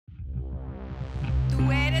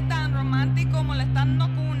molestando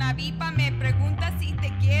con una pipa, me pregunta si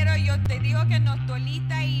te quiero, yo te digo que no estoy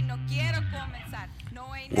lista y no quiero comenzar.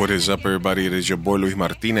 What is up, everybody? It is your boy Luis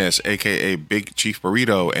Martinez, aka Big Chief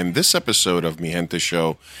Burrito, and this episode of Mi Gente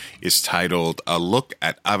Show is titled A Look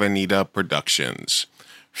at Avenida Productions.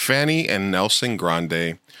 Fanny and Nelson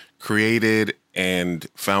Grande created and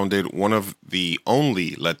founded one of the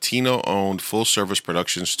only Latino-owned full-service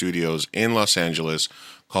production studios in Los Angeles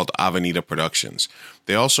called Avenida Productions.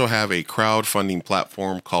 They also have a crowdfunding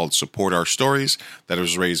platform called Support Our Stories that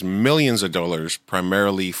has raised millions of dollars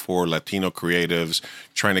primarily for Latino creatives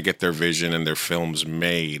trying to get their vision and their films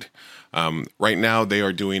made. Right now, they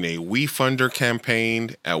are doing a WeFunder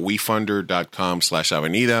campaign at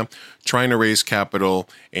wefunder.com/Avenida, trying to raise capital,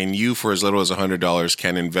 and you, for as little as $100,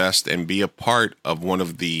 can invest and be a part of one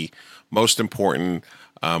of the most important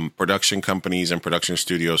production companies and production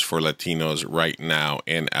studios for Latinos right now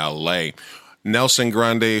in LA. Nelson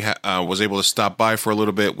Grande was able to stop by for a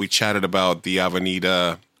little bit. We chatted about the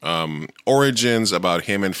Avenida origins, about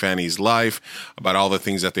him and Fanny's life, about all the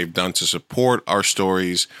things that they've done to support our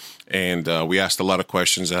stories. And we asked a lot of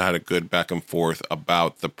questions and had a good back and forth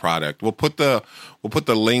about the product. We'll put the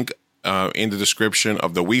link in the description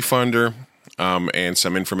of the WeFunder and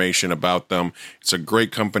some information about them. It's a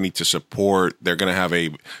great company to support. They're going to have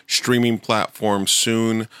a streaming platform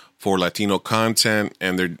soon for Latino content,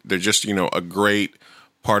 and they're just, a great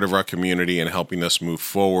part of our community and helping us move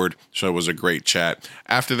forward. So it was a great chat.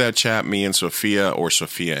 After that chat, me and Sophia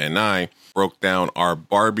and I broke down our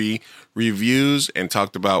Barbie reviews and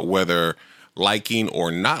talked about whether liking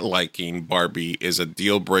or not liking Barbie is a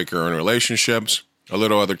deal breaker in relationships, a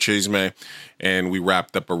little other chisme, and we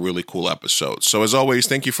wrapped up a really cool episode. So as always,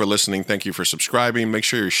 thank you for listening. Thank you for subscribing. Make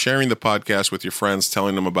sure you're sharing the podcast with your friends,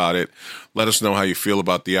 telling them about it. Let us know how you feel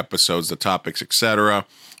about the episodes, the topics, etc.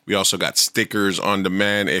 We also got stickers on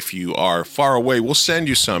demand. If you are far away, we'll send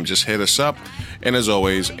you some. Just hit us up. And as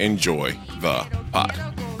always, enjoy the pod.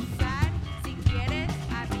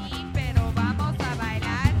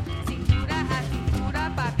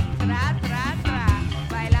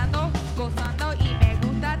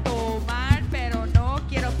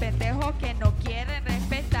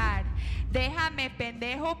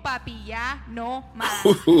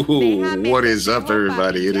 What is up,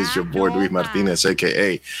 everybody? It is your boy Luis Martinez,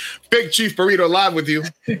 aka Big Chief Burrito, live with you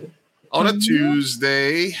on a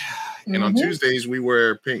Tuesday. And on Tuesdays we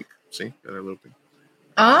wear pink. See, got a little pink.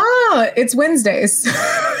 It's Wednesdays.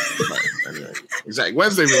 Anyway, exactly.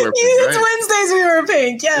 Wednesdays we wear pink. It's right? Wednesdays we wear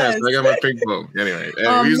pink. Yes. I got my pink bow. Anyway.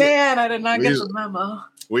 I did not get the memo.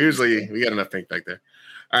 We got enough pink back there.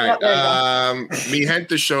 All right, Mi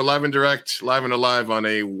Gente Show, live and direct, live and alive on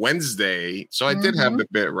a Wednesday. So I did have the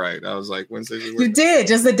bit right. I was like, Wednesdays. You did,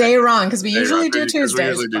 just the day wrong, because we usually do Tuesdays. We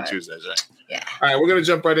usually do Tuesdays, right? Yeah. All right, we're going to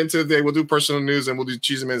jump right into the day. We'll do personal news and we'll do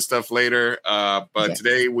Cheeseman stuff later. But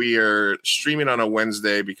today we are streaming on a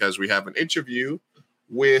Wednesday because we have an interview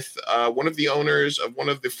with one of the owners of one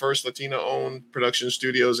of the first Latino-owned production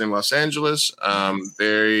studios in Los Angeles.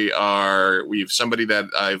 We have somebody that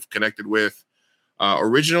I've connected with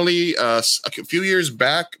originally a few years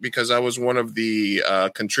back because I was one of the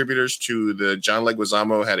contributors to the John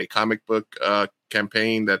Leguizamo had a comic book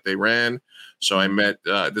campaign that they ran. So I met,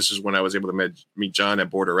 this is when I was able to meet John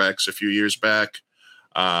at Border X a few years back,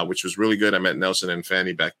 which was really good. I met Nelson and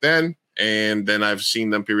Fanny back then. And then I've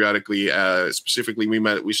seen them periodically. Specifically,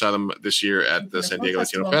 we saw them this year at the San Diego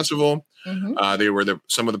Latino Festival. They were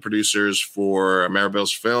some of the producers for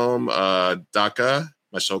Maribel's film, DACA,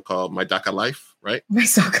 My DACA Life. Right? My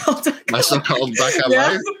so-called DACA DACA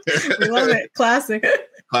life. We love it. Classic.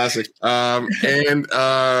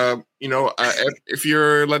 If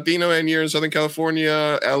you're Latino and you're in Southern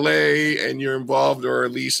California, LA, and you're involved or at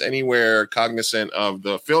least anywhere cognizant of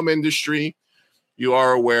the film industry, you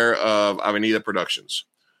are aware of Avenida Productions.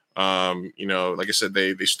 Like I said,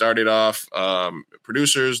 they started off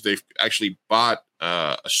producers. They've actually bought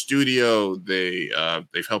a studio.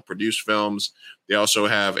 They've helped produce films. They also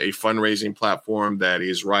have a fundraising platform that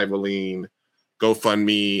is rivaling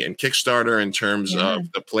GoFundMe and Kickstarter in terms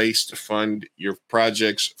of the place to fund your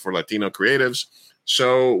projects for Latino creatives.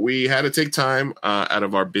 So we had to take time out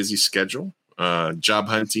of our busy schedule, job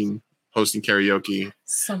hunting, hosting karaoke,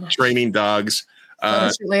 training dogs,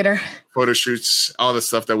 photo shoots, all the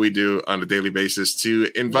stuff that we do on a daily basis to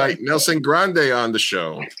invite Nelson Grande on the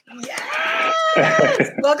show.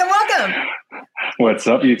 Yes! Welcome. What's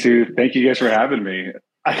up, you two? Thank you guys for having me.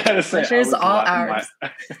 I gotta say, I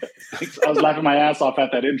was laughing my ass off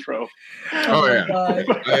at that intro. Oh yeah.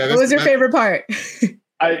 What was your favorite part?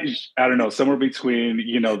 I don't know, somewhere between,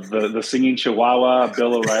 the singing Chihuahua,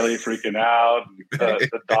 Bill O'Reilly freaking out,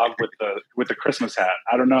 the dog with the Christmas hat.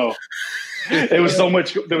 I don't know. There was so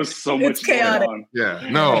much chaotic. going on. Yeah.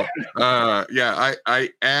 No. I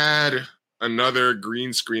add another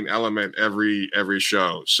green screen element every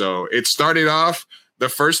show. So it started off. The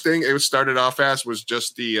first thing it started off as was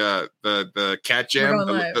just the cat jam,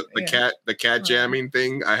 the cat jamming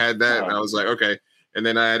thing. I had that, and I was like, okay. And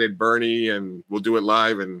then I added Bernie, and we'll do it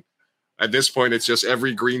live. And at this point, it's just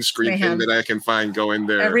every green screen thing that I can find go in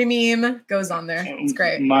there. Every meme goes on there. It's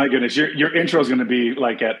great. My goodness, your intro is going to be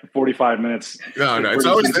like at 45 minutes. No, it's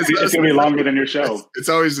going to be longer than your show.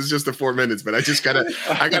 It's just the 4 minutes, but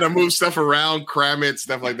I gotta move stuff around, cram it,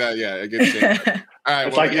 stuff like that. Yeah, it gets changed. All right,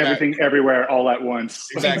 it's like everything everywhere all at once.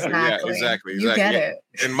 Exactly. Yeah, exactly. You get it.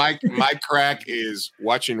 And my crack is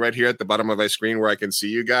watching right here at the bottom of my screen where I can see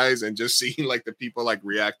you guys and just seeing like the people like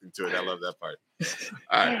reacting to it. I love that part.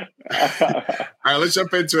 All right, let's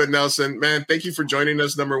jump into it, Nelson. Man, thank you for joining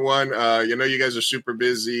us. Number one, you guys are super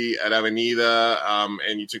busy at Avenida,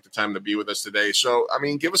 and you took the time to be with us today. So, I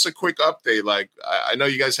mean, give us a quick update. Like, I know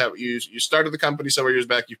you guys you started the company several years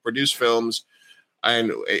back. You've produced films.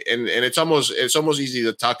 And it's almost easy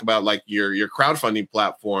to talk about like your crowdfunding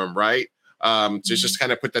platform, right? To just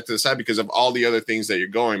kind of put that to the side because of all the other things that you're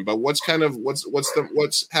going. But what's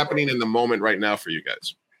happening in the moment right now for you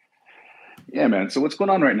guys? Yeah, man. So what's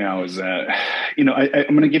going on right now is that I'm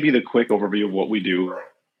going to give you the quick overview of what we do.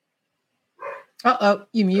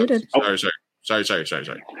 You muted. Sorry.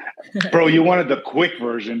 Bro, you wanted the quick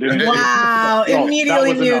version, didn't you? Wow,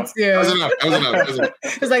 immediately mutes you. That was enough.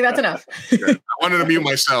 It's like, that's enough. I wanted to mute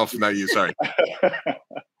myself, not you. Sorry.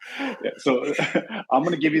 Yeah, so I'm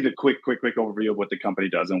going to give you the quick overview of what the company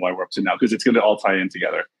does and why we're up to now, because it's going to all tie in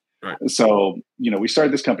together. Right. So, we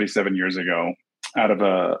started this company 7 years ago out of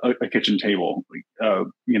a kitchen table,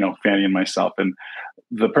 Fanny and myself. And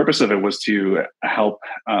the purpose of it was to help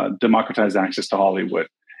democratize access to Hollywood.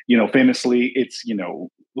 Famously, it's,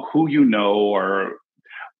 who or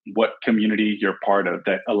what community you're part of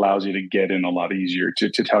that allows you to get in a lot easier to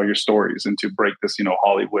tell your stories and to break this,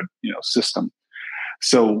 Hollywood, system.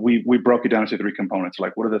 So we broke it down into 3 components.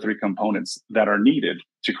 Like, what are the 3 components that are needed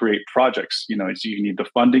to create projects? So you need the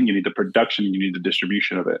funding, you need the production, and you need the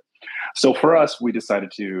distribution of it. So for us, we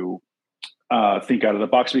decided to think out of the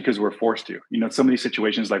box because we're forced to. Some of these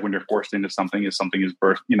situations, like when you're forced into something is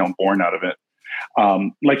birthed, born out of it.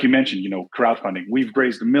 Like you mentioned, crowdfunding. We've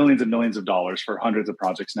raised millions and millions of dollars for hundreds of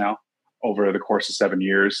projects now over the course of 7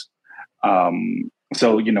 years.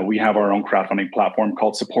 So, we have our own crowdfunding platform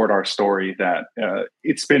called Support Our Story that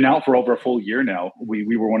it's been out for over a full year now.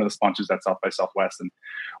 We were one of the sponsors at South by Southwest, and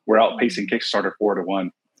we're outpacing Kickstarter 4-1.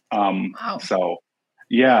 Wow. So,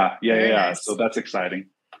 yeah. Nice. So that's exciting.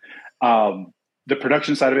 The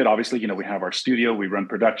production side of it, obviously, we have our studio. We run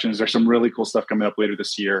productions. There's some really cool stuff coming up later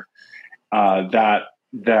this year. That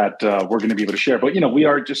we're going to be able to share. But, we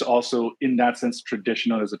are just also in that sense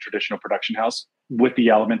traditional as a traditional production house with the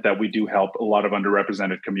element that we do help a lot of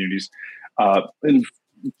underrepresented communities, and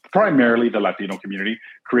primarily the Latino community,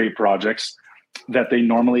 create projects that they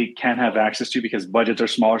normally can't have access to because budgets are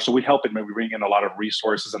smaller. So we help it. We bring in a lot of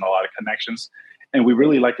resources and a lot of connections. And we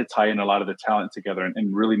really like to tie in a lot of the talent together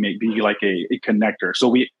and really be like a connector. So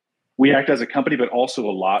we act as a company, but also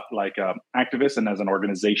a lot like activists and as an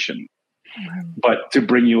organization. But to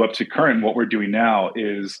bring you up to current, what we're doing now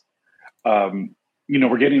is,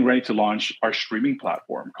 we're getting ready to launch our streaming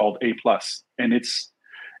platform called A+. And it's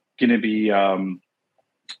going to be,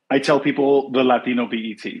 I tell people, the Latino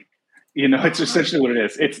BET. It's essentially what it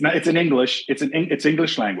is. It's in English. It's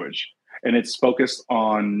English language. And it's focused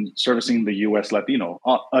on servicing the U.S. Latino,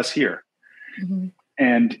 us here. Mm-hmm.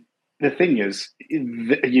 And the thing is,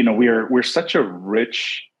 we're such a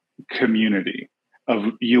rich community of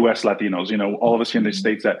U.S. Latinos, all of us here in the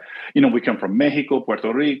States that, we come from Mexico,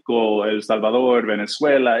 Puerto Rico, El Salvador,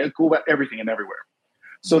 Venezuela, Cuba, everything and everywhere.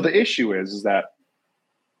 So the issue is that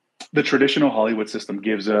the traditional Hollywood system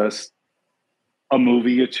gives us a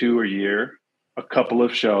movie or 2 a year, a couple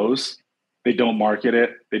of shows. They don't market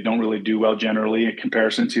it. They don't really do well generally in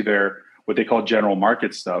comparison to their, what they call general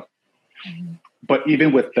market stuff. Mm-hmm. But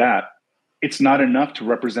even with that, it's not enough to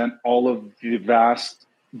represent all of the vast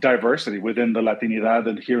diversity within the Latinidad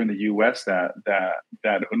and here in the U.S. that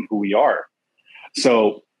who we are.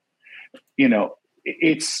 So,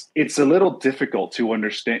 it's a little difficult to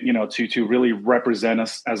understand, to really represent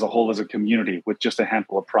us as a whole as a community with just a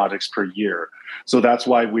handful of projects per year. So that's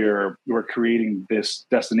why we're creating this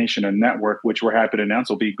destination and network, which we're happy to announce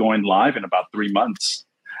will be going live in about 3 months.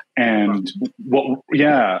 And what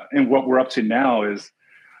we're up to now is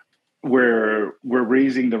we're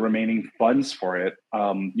raising the remaining funds for it.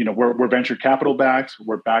 We're venture capital backed.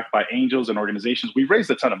 We're backed by angels and organizations. We've raised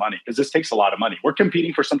a ton of money because this takes a lot of money. We're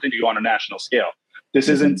competing for something to go on a national scale. This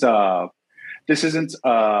isn't something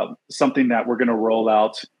that we're going to roll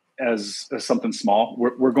out as something small.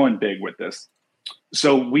 We're going big with this.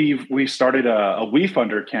 So we've started a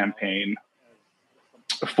WeFunder campaign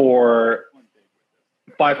for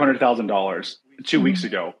 $500,000 2 weeks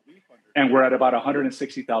ago. And we're at about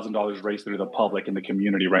 $160,000 raised through the public in the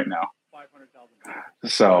community right now.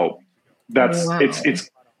 So that's it's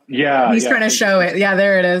yeah. He's trying to show it. Yeah,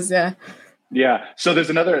 there it is. Yeah. Yeah. So there's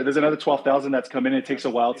another 12,000 that's come in. It takes a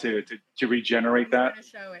while to regenerate that. He's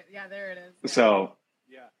trying to show it. Yeah, there it is. Yeah. So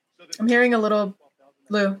I'm hearing a little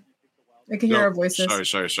Lou. I can hear our voices.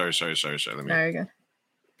 Sorry. Let me. There you go.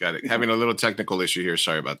 Got it. Having a little technical issue here.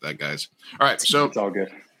 Sorry about that, guys. All right. So it's all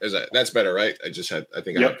good. That's better, right? I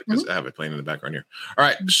have it playing in the background here. All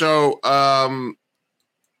right. Mm-hmm. So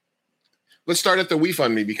let's start at the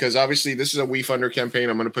WeFund because obviously this is a WeFunder campaign.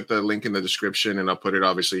 I'm going to put the link in the description and I'll put it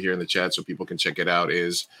obviously here in the chat so people can check it out.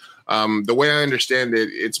 Is the way I understand it,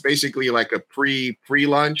 it's basically like a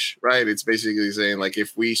pre-launch, right? It's basically saying like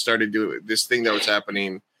if we started doing this thing that was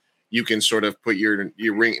happening, you can sort of put your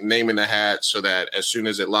name in the hat so that as soon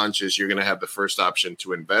as it launches, you're going to have the first option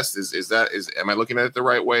to invest. Am I looking at it the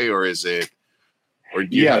right way or is it?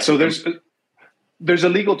 So there's a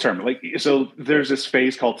legal term. So there's this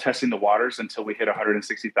phase called testing the waters until we hit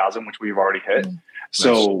 160,000, which we've already hit. Nice.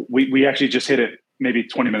 So we actually just hit it maybe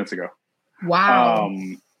 20 minutes ago. Wow.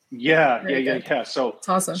 Yeah. So it's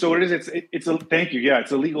awesome. So what it is, it's a thank you. Yeah.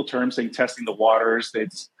 It's a legal term saying testing the waters.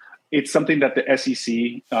 It's something that the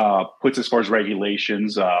SEC puts as far as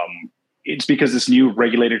regulations. It's because this new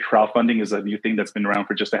regulated crowdfunding is a new thing that's been around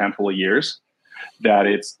for just a handful of years. That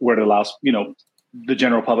it's where it allows the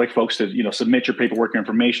general public folks to submit your paperwork and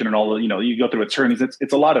information and all the you go through attorneys. It's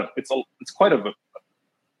quite of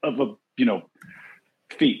a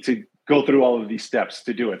feat to go through all of these steps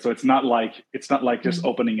to do it. So it's not like just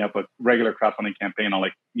opening up a regular crowdfunding campaign on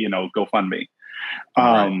GoFundMe.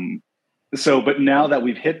 Right. But now that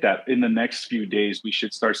we've hit that, in the next few days, we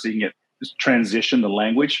should start seeing it transition the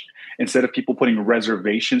language. Instead of people putting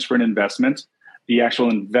reservations for an investment, the actual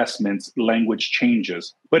investment language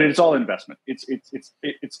changes. But it's all investment.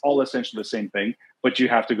 It's all essentially the same thing, but you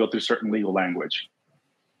have to go through certain legal language.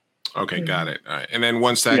 Okay, got it. All right. And then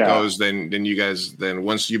once that goes, then you guys,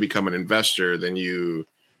 once you become an investor, then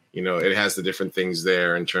it has the different things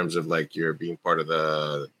there in terms of like you're being part of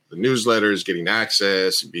the newsletters, getting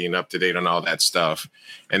access, being up to date on all that stuff.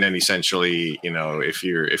 And then essentially, if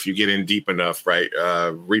you get in deep enough, right,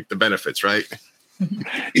 reap the benefits, right?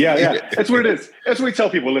 Yeah. That's what it is. That's what we tell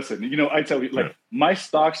people. Listen, I tell you, my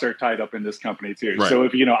stocks are tied up in this company too. Right. So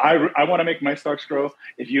if, I want to make my stocks grow.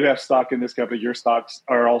 If you have stock in this company, your stocks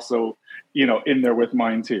are also, in there with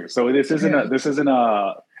mine too. So this isn't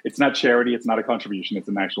it's not charity. It's not a contribution. It's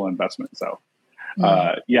an actual investment. So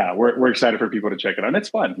we're excited for people to check it out. And it's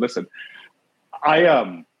fun. Listen,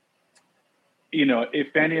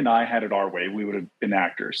 if Fanny and I had it our way, we would have been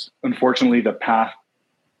actors. Unfortunately, the path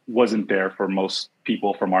wasn't there for most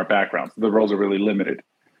people from our backgrounds. The roles are really limited.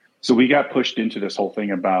 So we got pushed into this whole thing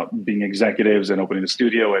about being executives and opening the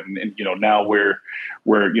studio. And now we're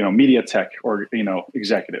media tech or,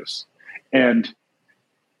 executives. And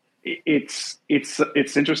it's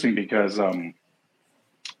interesting because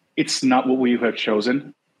it's not what we have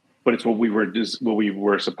chosen, but it's what we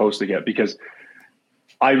were supposed to get. Because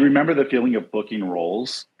I remember the feeling of booking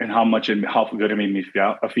roles and how good it made me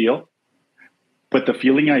feel. But the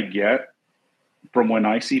feeling I get from when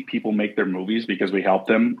I see people make their movies because we help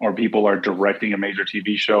them, or people are directing a major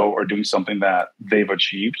TV show or doing something that they've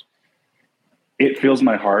achieved, it fills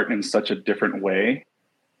my heart in such a different way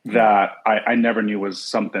that I never knew was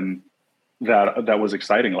something that was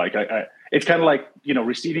exciting. Like it's kind of like,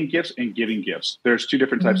 receiving gifts and giving gifts. There's two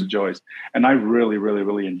different types of joys. And I really, really,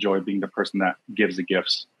 really enjoy being the person that gives the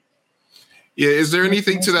gifts. Yeah. Is there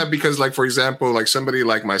anything to that? Because like, for example, like somebody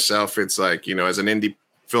like myself, it's like, as an indie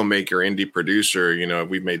filmmaker, indie producer,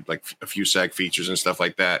 we've made like a few SAG features and stuff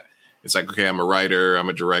like that. It's like, okay, I'm a writer, I'm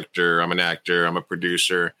a director, I'm an actor, I'm a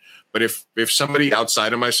producer. But if somebody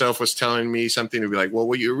outside of myself was telling me something, to be like, well,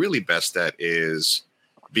 what you're really best at is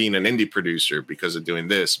being an indie producer because of doing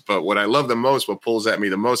this. But what I love the most, what pulls at me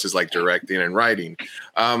the most is like directing and writing.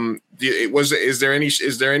 Is there any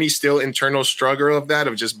still internal struggle of that,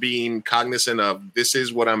 of just being cognizant of this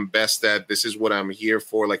is what I'm best at, this is what I'm here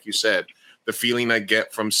for? Like you said, the feeling I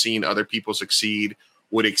get from seeing other people succeed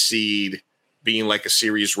would exceed being like a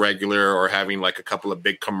series regular or having like a couple of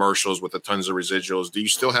big commercials with a tons of residuals. Do you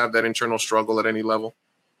still have that internal struggle at any level?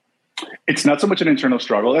 It's not so much an internal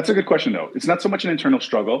struggle. That's a good question, though. It's not so much an internal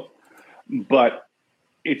struggle, but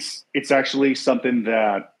it's actually something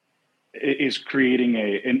that is creating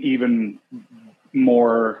an even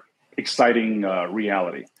more exciting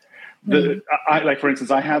reality. Like, for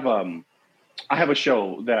instance, I have a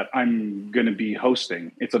show that I'm going to be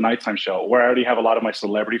hosting. It's a nighttime show where I already have a lot of my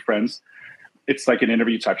celebrity friends. It's like an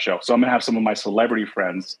interview type show. So I'm going to have some of my celebrity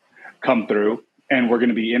friends come through, and we're going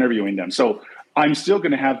to be interviewing them. So I'm still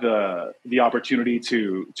going to have the opportunity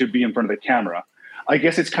to be in front of the camera. I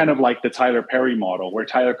guess it's kind of like the Tyler Perry model, where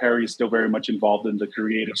Tyler Perry is still very much involved in the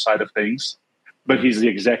creative side of things, but he's the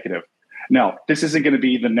executive. Now, this isn't going to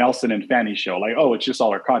be the Nelson and Fanny show. Like, oh, it's just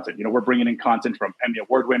all our content. You know, we're bringing in content from Emmy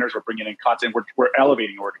Award winners. We're bringing in content. We're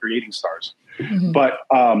elevating. We're creating stars. Mm-hmm.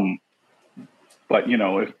 But you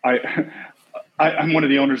know, if I'm one of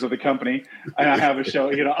the owners of the company, and I have a show.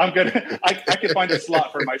 You know, I can find a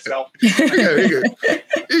slot for myself. You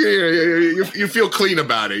feel clean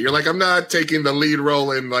about it. You're like, I'm not taking the lead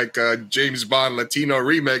role in like a James Bond Latino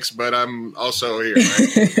remix, but I'm also here.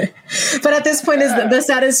 Right? But at this point, is the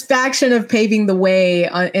satisfaction of paving the way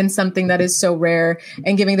in something that is so rare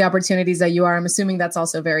and giving the opportunities that you are. I'm assuming that's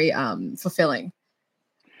also very fulfilling.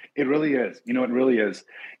 It really is. You know, it really is.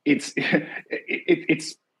 It's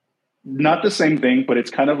not the same thing, but it's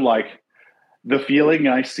kind of like the feeling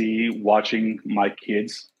I see watching my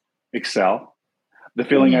kids excel. The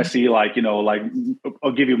feeling I see, like, you know, like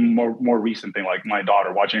I'll give you a more recent thing, like my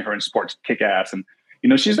daughter, watching her in sports kick ass. And, you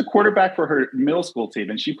know, she's the quarterback for her middle school team,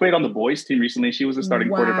 and she played on the boys team recently. She was a starting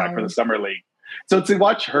quarterback for the summer league. So to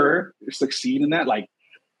watch her succeed in that, like,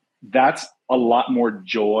 that's a lot more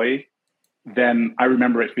joy than I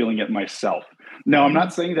remember it feeling it myself. Now, I'm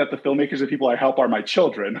not saying that the filmmakers and people I help are my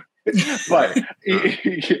children, but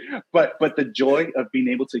the joy of being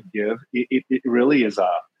able to give, it really is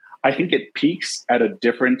I think it peaks at a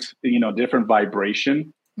different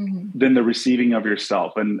vibration than the receiving of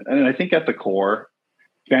yourself. And I think at the core,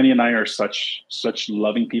 Fanny and I are such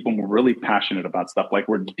loving people, and we're really passionate about stuff. Like,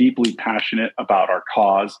 we're deeply passionate about our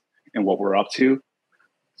cause and what we're up to.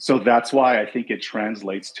 So that's why I think it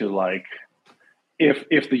translates to, like,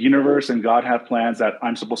 if the universe and God have plans that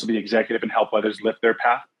I'm supposed to be executive and help others lift their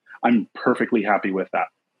path, I'm perfectly happy with that.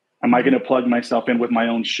 Am I going to plug myself in with my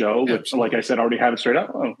own show? Which, like I said, I already have it straight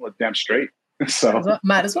up. Oh, well, damn straight. So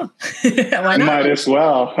might as well. Why not? Might as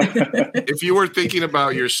well. If you were thinking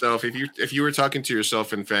about yourself, if you were talking to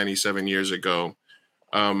yourself and Fanny 7 years ago,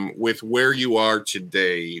 with where you are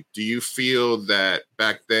today, do you feel that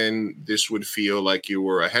back then this would feel like you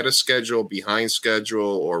were ahead of schedule, behind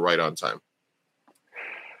schedule, or right on time?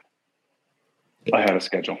 I had a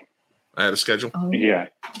schedule. Oh. Yeah.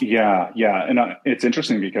 And it's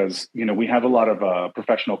interesting because, you know, we have a lot of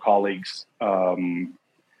professional colleagues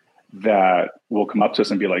that will come up to us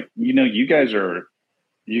and be like, you know, you guys are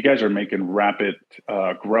making rapid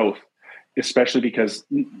growth, especially because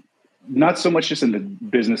not so much just in the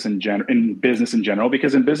business in general,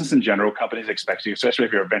 because in business in general, companies expect you, especially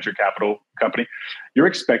if you're a venture capital company, you're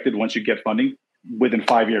expected, once you get funding, within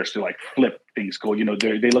 5 years to like flip things. Cool. You know,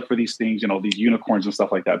 they look for these things, you know, these unicorns and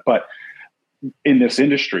stuff like that. But in this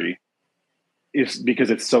industry, it's because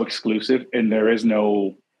it's so exclusive and there is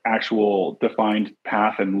no actual defined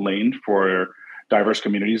path and lane for diverse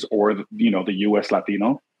communities or, you know, the US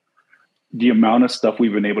Latino. The amount of stuff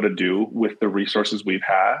we've been able to do with the resources we've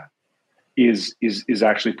had is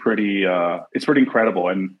actually pretty, it's pretty incredible.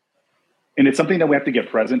 And it's something that we have to get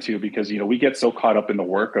present to, because, you know, we get so caught up in the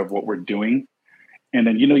work of what we're doing. And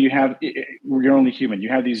then, you know, you're only human. You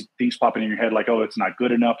have these things popping in your head like, oh, it's not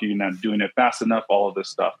good enough. You're not doing it fast enough, all of this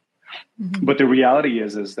stuff. Mm-hmm. But the reality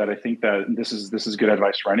is that I think that this is good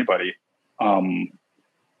advice for anybody.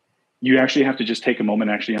 You actually have to just take a moment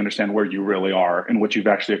and actually understand where you really are and what you've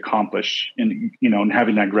actually accomplished, and, you know, and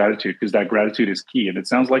having that gratitude, because that gratitude is key. And it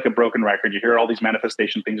sounds like a broken record. You hear all these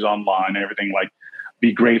manifestation things online and everything, like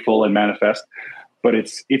be grateful and manifest. But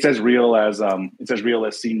it's as real as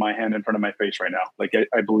seeing my hand in front of my face right now. Like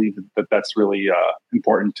I believe that that's really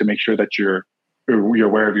important to make sure that you're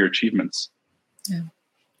aware of your achievements. Yeah,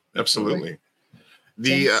 absolutely.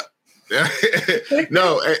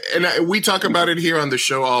 No, and we talk about it here on the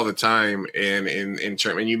show all the time. And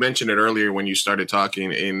and you mentioned it earlier when you started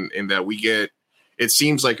talking. In that it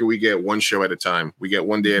seems like we get one show at a time. We get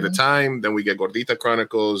one day at a time. Then we get Gordita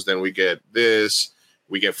Chronicles. Then we get this.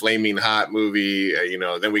 We get Flaming Hot movie, you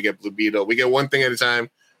know, then we get Blue Beetle. We get one thing at a time.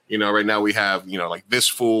 You know, right now we have, you know, like This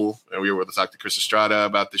Fool, and we were able to talk to Chris Estrada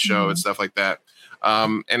about the show and stuff like that.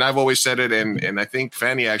 And I've always said it, and I think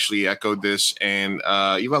Fanny actually echoed this, and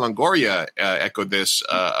Eva Longoria echoed this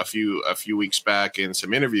a few weeks back in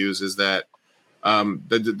some interviews, is that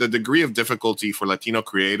the degree of difficulty for Latino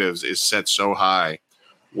creatives is set so high,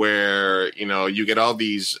 where you get all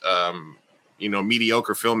these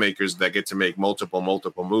mediocre filmmakers that get to make multiple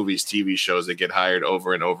movies, TV shows that get hired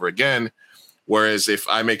over and over again. Whereas if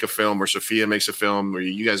I make a film, or Sophia makes a film, or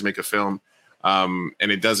you guys make a film, and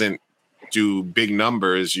it doesn't do big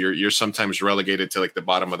numbers, you're sometimes relegated to like the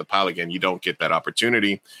bottom of the pile again. You don't get that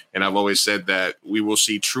opportunity. And I've always said that we will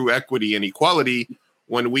see true equity and equality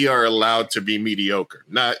when we are allowed to be mediocre.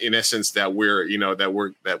 Not in essence that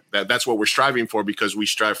that's what we're striving for, because we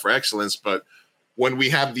strive for excellence, but when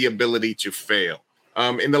we have the ability to fail.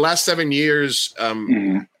 In the last 7 years,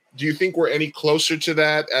 do you think we're any closer to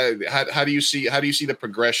that? How do you see the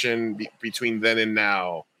progression between then and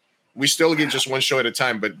now? We still get just one show at a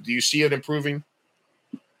time, but do you see it improving?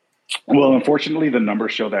 Well, unfortunately, the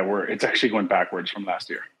numbers show that it's actually going backwards from last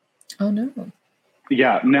year. Oh no.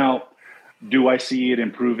 Yeah. Now, do I see it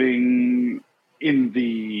improving in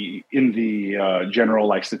the general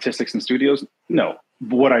like statistics and studios? No.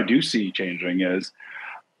 What I do see changing is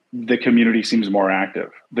the community seems more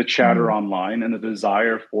active. The chatter online and the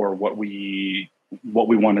desire for what we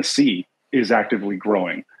want to see is actively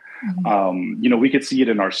growing. We could see it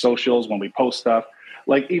in our socials when we post stuff.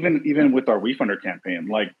 Like even with our WeFunder campaign,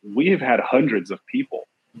 like we have had hundreds of people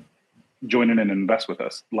join in and invest with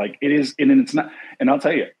us. Like it is, and it's not. And I'll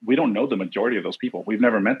tell you, we don't know the majority of those people. We've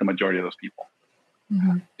never met the majority of those people.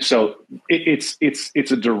 So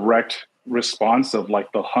it's a direct response of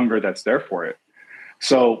like the hunger that's there for it.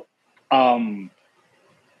 So no,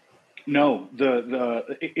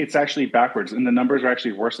 it's actually backwards, and the numbers are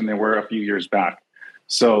actually worse than they were a few years back.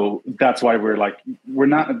 So that's why we're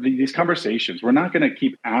not these conversations. We're not going to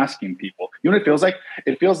keep asking people. You know what it feels like?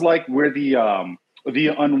 It feels like we're the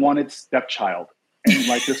unwanted stepchild, and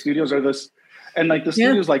like the studios are this, and like the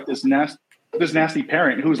studios like this nasty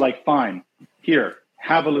parent who's like, fine, here,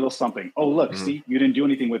 have a little something. Oh, look, see, you didn't do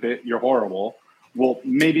anything with it. You're horrible. Well,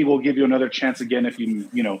 maybe we'll give you another chance again if you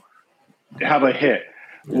have a hit.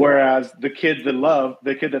 Whereas the kid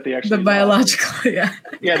that they actually the biological,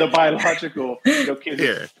 the biological kid.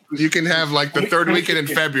 Here, you can have like the third weekend in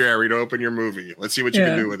February to open your movie. Let's see what you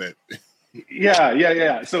can do with it.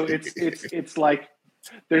 Yeah. So it's like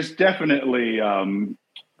there's definitely some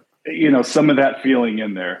of that feeling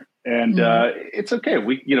in there, and it's okay.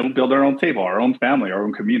 We build our own table, our own family, our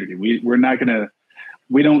own community. We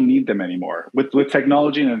don't need them anymore with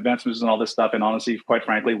technology and advancements and all this stuff. And honestly, quite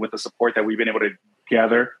frankly, with the support that we've been able to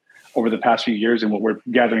gather over the past few years and what we're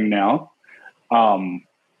gathering now,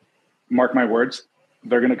 mark my words,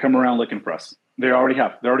 they're going to come around looking for us. They already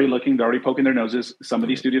have. They're already looking. They're already poking their noses. Some of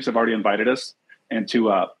these studios have already invited us and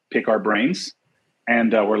to pick our brains.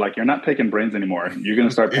 And we're like, you're not picking brains anymore. You're going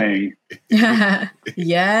to start paying. Yes.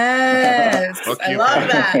 I love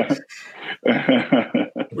that.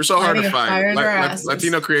 We're so hard to find.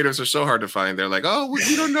 Latino creatives are so hard to find. They're like, oh,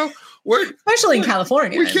 we don't know. Especially in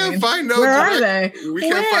California. We can't find no. Where are they? We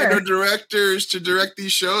can't find no directors to direct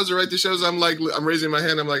these shows or write these shows. I'm raising my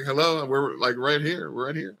hand. I'm like, hello. We're like right here. We're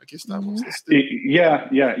right here. I can't stop.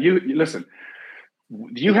 Yeah. You listen.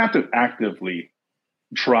 You have to actively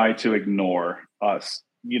try to ignore us.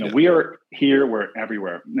 We are here. We're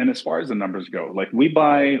everywhere. And as far as the numbers go, like we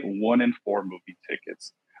buy 1 in 4 movie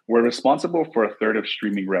tickets. We're responsible for a third of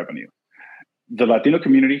streaming revenue. The Latino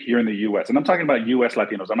community here in the U.S., and I'm talking about U.S.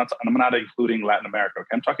 Latinos. I'm not including Latin America. Okay?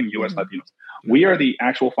 I'm talking U.S. Latinos. We are the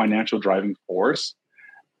actual financial driving force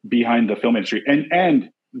behind the film industry and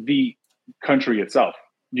the country itself.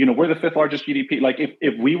 We're the 5th largest GDP. Like if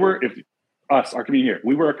our community here,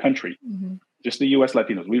 we were a country, just the U.S.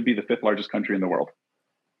 Latinos, we'd be the 5th largest country in the world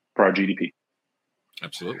for our GDP.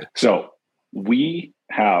 Absolutely. So we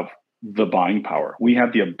have the buying power. We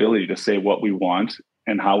have the ability to say what we want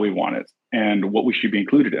and how we want it and what we should be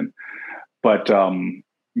included in. But,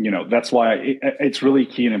 that's why it's really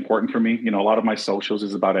key and important for me. A lot of my socials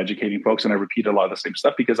is about educating folks, and I repeat a lot of the same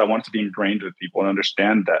stuff because I want it to be ingrained with people and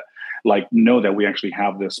understand that, know that we actually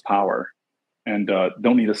have this power and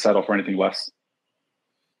don't need to settle for anything less.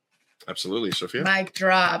 Absolutely, Sophia. Mic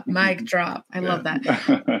drop. I love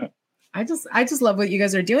that. I just love what you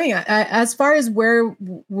guys are doing. As far as where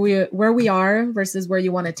we are versus where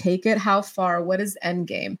you want to take it, how far? What is end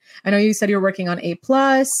game? I know you said you're working on A+.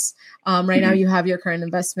 Right now you have your current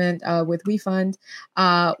investment with WeFund.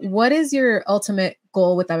 What is your ultimate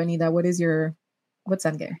goal with Avenida? What's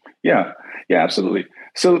end game? Yeah, absolutely.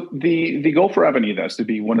 So the goal for Avenida is to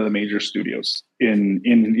be one of the major studios in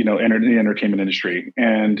the entertainment industry,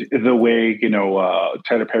 and the way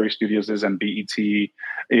Tyler Perry Studios is and BET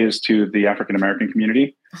is to the African American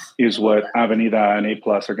community is what Avenida and A+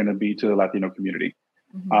 are going to be to the Latino community.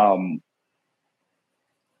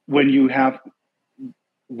 when you have,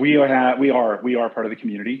 we are part of the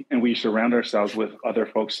community, and we surround ourselves with other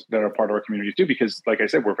folks that are part of our community too, because like I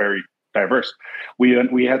said, we're very diverse.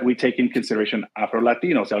 We take in consideration Afro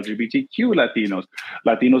Latinos, LGBTQ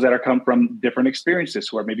Latinos that are come from different experiences,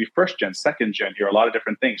 who are maybe first gen, second gen, hear a lot of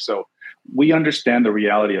different things. So we understand the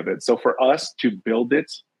reality of it. So for us to build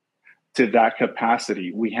it to that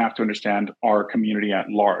capacity, we have to understand our community at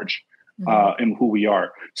large. And who we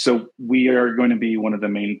are. So we are going to be one of the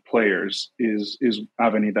main players is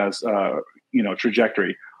Avenida's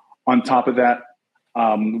trajectory. On top of that,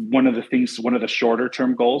 one of the shorter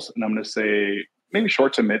term goals, and I'm going to say maybe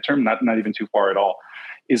short to midterm, not even too far at all,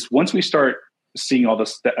 is once we start seeing all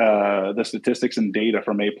the statistics and data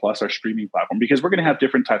from A+, our streaming platform, because we're going to have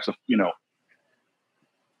different types of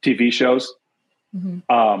TV shows.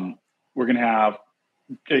 We're going to have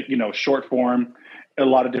short form, a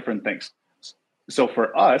lot of different things. So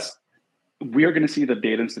for us, we are going to see the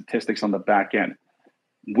data and statistics on the back end.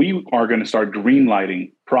 We are going to start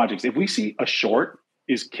greenlighting projects. If we see a short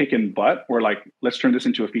is kicking butt, we're like, let's turn this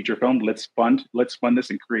into a feature film. Let's fund this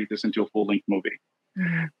and create this into a full-length movie.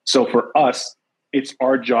 So for us, it's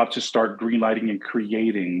our job to start greenlighting and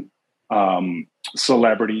creating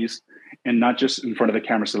celebrities, and not just in front of the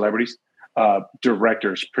camera celebrities,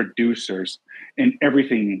 directors, producers, and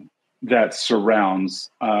everything that surrounds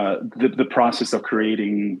the process of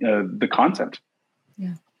creating the content.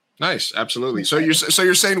 Yeah. Nice, absolutely. So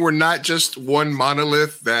you're saying we're not just one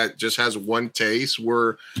monolith that just has one taste.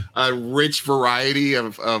 We're a rich variety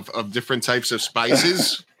of different types of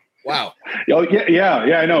spices. Wow. Oh yeah,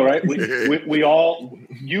 I know, right? We all,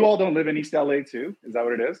 you all don't live in East LA too? Is that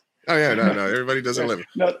what it is? Oh yeah, no, everybody doesn't live.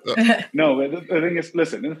 No. The thing is,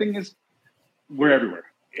 listen. The thing is, we're everywhere.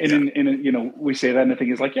 And we say that, and the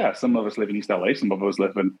thing is, like, yeah, some of us live in East LA, some of us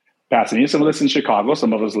live in Pasadena, some of us in Chicago,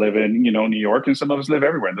 some of us live in New York, and some of us live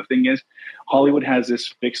everywhere. And the thing is, Hollywood has this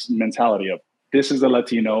fixed mentality of, this is a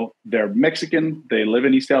Latino, they're Mexican, they live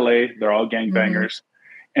in East LA, they're all gangbangers,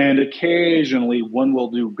 and occasionally one will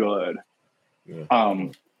do good.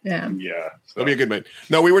 So. That'll be a good one.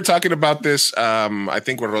 No, we were talking about this. I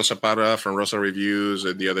think with Rosa Parra from Rosa Reviews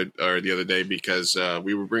the other day, because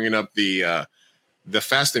we were bringing up the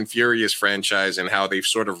Fast and Furious franchise and how they've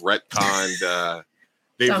sort of retconned.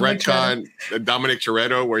 Dominic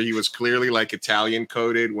Toretto, where he was clearly like Italian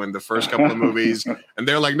coded when the first couple of movies, and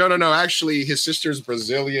they're like, no, actually his sister's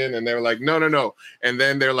Brazilian, and they're like, no, and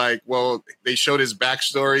then they're like, well, they showed his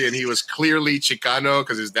backstory, and he was clearly Chicano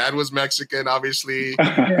because his dad was Mexican, obviously,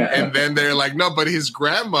 and then they're like, no, but his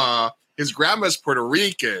grandma's Puerto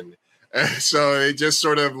Rican, so it just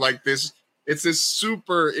sort of like this. It's this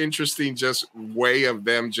super interesting just way of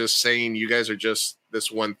them just saying you guys are just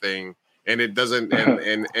this one thing. And it doesn't,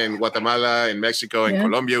 and Guatemala and Mexico and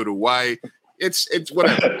Colombia, Uruguay, it's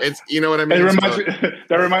whatever. It's, you know what I mean?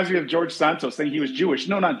 That reminds me of George Santos saying he was Jewish.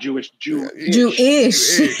 No, not Jewish.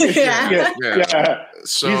 Jewish. Yeah.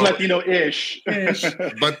 So, he's Latino-ish.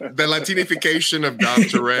 But the Latinification of Dom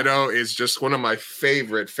Toretto is just one of my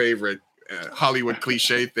favorite Hollywood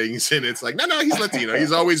cliche things, and it's like, no, he's Latino.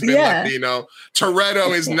 He's always been Latino.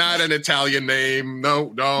 Toretto is not an Italian name.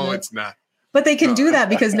 No, it's not. But they can do that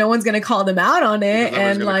because no one's going to call them out on it.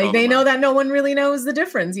 And like, they know that no one really knows the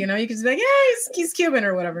difference. You can just be like, yeah, he's Cuban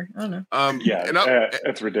or whatever. I don't know.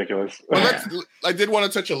 It's ridiculous. Well, I did want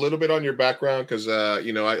to touch a little bit on your background because,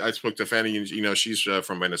 I spoke to Fanny, she's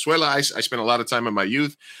from Venezuela. I spent a lot of time in my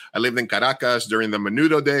youth. I lived in Caracas during the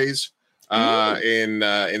Menudo days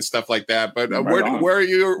and stuff like that. But where are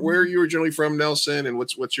you originally from, Nelson? And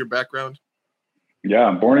what's your background? Yeah,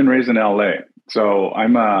 I'm born and raised in LA. So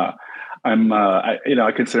I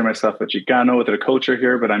consider myself a Chicano with a culture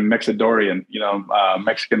here, but I'm Mexidorian,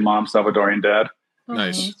 Mexican mom, Salvadorian dad.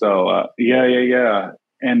 Nice. So, yeah.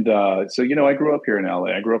 And, I grew up here in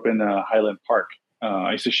LA. I grew up in Highland Park.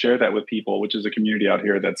 I used to share that with people, which is a community out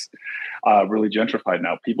here that's really gentrified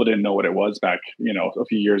now. People didn't know what it was back, a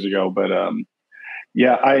few years ago. But, I'm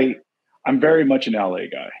very much an LA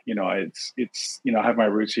guy. It's I have my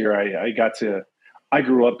roots here. I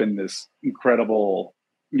grew up in this incredible,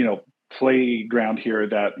 playground here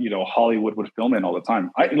that Hollywood would film in all the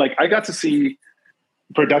time. I got to see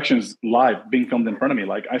productions live being filmed in front of me.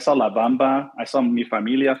 Like I saw La Bamba, I saw Mi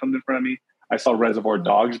Familia filmed in front of me. I saw Reservoir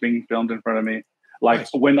Dogs being filmed in front of me. Like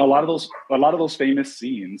when a lot of those famous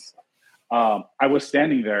scenes, I was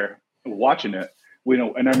standing there watching it.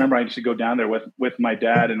 And I remember I used to go down there with my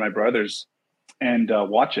dad and my brothers and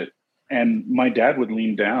watch it. And my dad would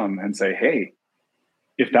lean down and say, "Hey,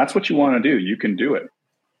 if that's what you want to do, you can do it.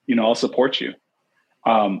 I'll support you."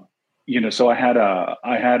 so I had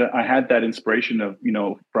that inspiration of,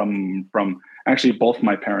 from actually both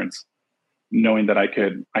my parents, knowing that I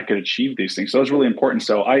could achieve these things. So it was really important.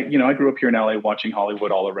 So I grew up here in LA watching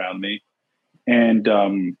Hollywood all around me. And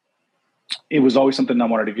it was always something I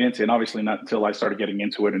wanted to get into. And obviously not until I started getting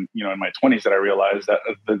into it in my 20s that I realized that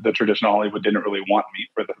the traditional Hollywood didn't really want me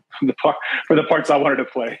for the parts I wanted to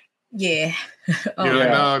play. Yeah.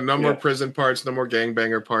 No more prison parts, no more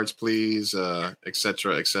gangbanger parts, please, et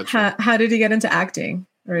cetera, et cetera. How did you get into acting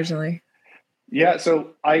originally? Yeah,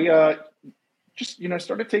 so I just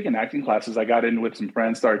started taking acting classes. I got in with some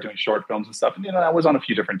friends, started doing short films and stuff. And I was on a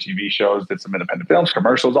few different TV shows, did some independent films,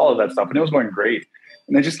 commercials, all of that stuff, and it was going great.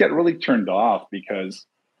 And I just get really turned off because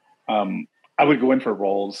I would go in for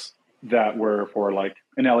roles that were for like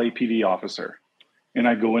an LAPD officer. And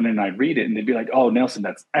I go in and I read it and they'd be like, "Oh, Nelson,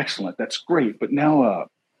 that's excellent. That's great. But now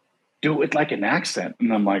do it like an accent."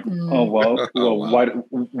 And I'm like, "Oh, well, wow.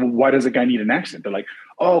 Why does a guy need an accent?" They're like,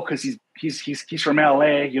 "Oh, because he's from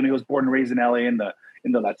LA. He was born and raised in LA in the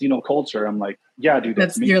Latino culture." I'm like, "Yeah, dude,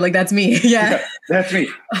 that's me." You're like, "That's me." Yeah, that's me.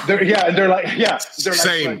 They're like,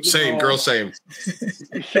 same, girl, same.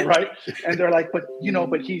 Right. And they're like, but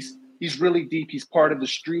he's really deep. He's part of the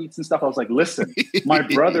streets and stuff. I was like, "Listen, my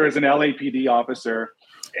brother is an LAPD officer.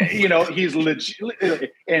 He's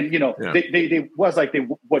legit." And, they was like,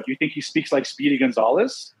 what, you think he speaks like Speedy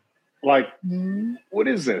Gonzalez? Like, what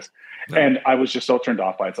is this? No. And I was just so turned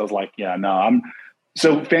off by it. So I was like, yeah, no,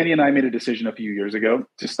 so Fanny and I made a decision a few years ago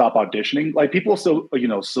to stop auditioning. Like people still,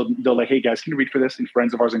 so they'll like, "Hey guys, can you read for this?" And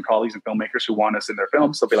friends of ours and colleagues and filmmakers who want us in their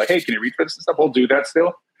films, they'll be like, "Hey, can you read for this and stuff?" We'll do that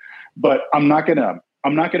still. But I'm not gonna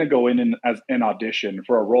go in as an audition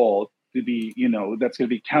for a role to be, that's gonna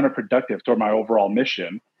be counterproductive toward my overall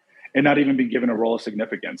mission and not even be given a role of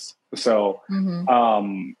significance. So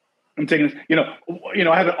I'm taking,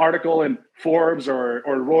 I have an article in Forbes or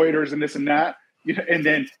Reuters and this and that, and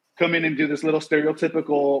then come in and do this little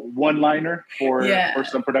stereotypical one-liner for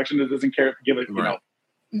some production that doesn't care, give it, No,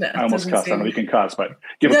 I almost cussed. I don't know if you can cuss, but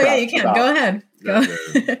give it. Yeah, you can. Go ahead. Go.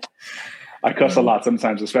 I cuss a lot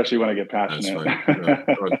sometimes, especially when I get passionate.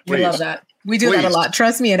 We love that. We do that a lot.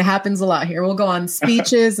 Trust me, it happens a lot here. We'll go on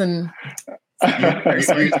speeches and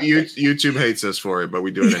YouTube hates us for it, but we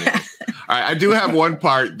do it anyway. All right, I do have one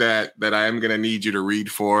part that I am going to need you to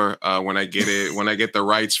read for when I get the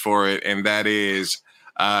rights for it, and that is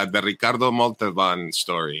the Ricardo Montalban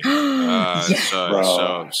story. So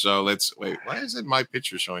let's wait. Why is it my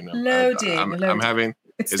picture showing up? Loading. I'm having.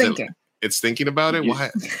 It's thinking. It's thinking about it.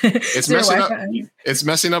 Why? It's messing up. It's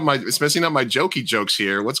messing up my jokey jokes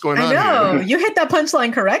here. What's going on? I know. You hit that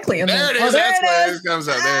punchline correctly. There it is. That's where it comes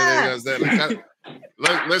out. There it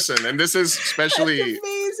goes. Listen, and this is especially.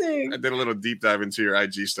 That's amazing. I did a little deep dive into your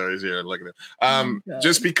IG stories here. Look at it.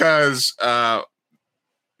 Just because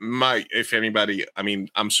if anybody, I mean,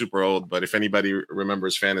 I'm super old, but if anybody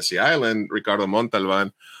remembers Fantasy Island, Ricardo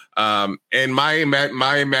Montalban. And my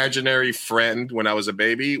imaginary friend when I was a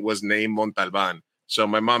baby was named Montalban. So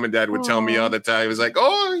my mom and dad would tell me all the time. It was like,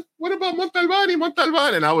 "Oh, what about Montalban?" And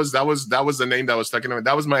that was the name that was stuck in my.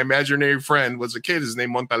 That was my imaginary friend. Was a kid. His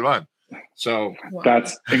name Montalban. So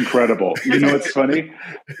that's incredible. It's funny.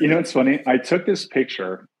 I took this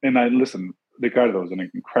picture and I listened. Ricardo was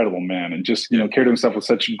an incredible man and just carried himself with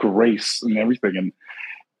such grace and everything.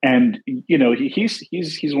 And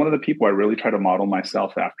he's one of the people I really try to model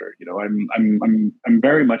myself after. I'm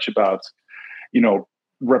very much about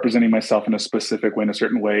representing myself in a specific way, in a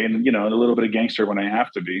certain way, and a little bit of gangster when I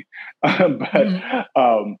have to be. But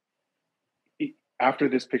after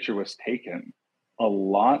this picture was taken, a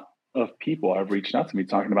lot of people have reached out to me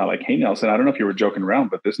talking about like, "Hey Nelson, I don't know if you were joking around,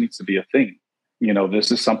 but this needs to be a thing.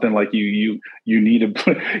 This is something like you need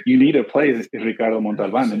to play Ricardo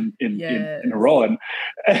Montalban in a role."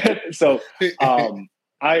 And so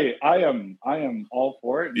I am all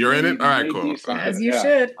for it. You're in it? All right, cool. As you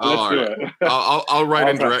should. Let's do it. I'll write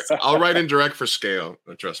in direct. I'll write in direct for scale.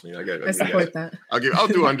 Trust me, I get it. I support that. I'll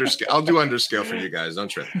do underscale. I'll do underscale for you guys. Don't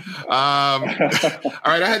trip. All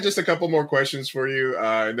right, I had just a couple more questions for you,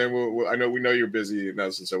 and then we know you're busy,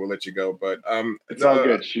 Nelson, so we'll let you go. But it's all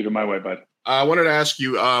good. Shoot it my way, bud. I wanted to ask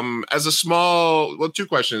you, two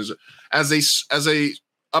questions. As a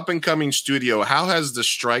up and coming studio, how has the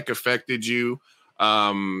strike affected you?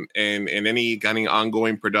 And any kind of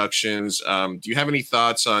ongoing productions? Do you have any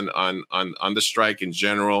thoughts on the strike in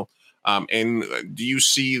general? And do you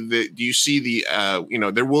see the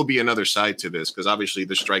there will be another side to this, because obviously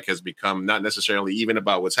the strike has become not necessarily even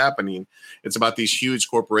about what's happening. It's about these huge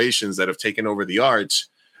corporations that have taken over the arts,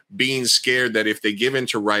 being scared that if they give in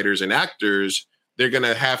to writers and actors, they're going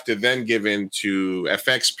to have to then give in to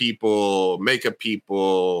FX people, makeup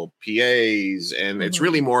people, PAs. And it's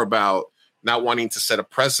really more about not wanting to set a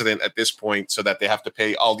precedent at this point so that they have to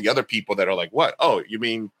pay all the other people that are like, what? Oh, you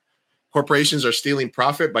mean corporations are stealing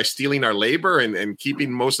profit by stealing our labor and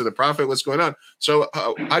keeping most of the profit? What's going on? So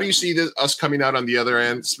how do you see this, us coming out on the other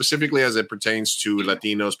end, specifically as it pertains to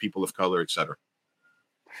Latinos, people of color, et cetera?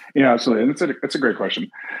 Yeah, absolutely. And it's a great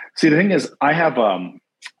question. See, the thing is, I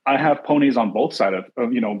have ponies on both sides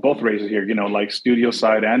of both races here, like studio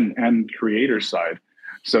side and creator side.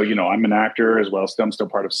 So, I'm an actor as well. I'm still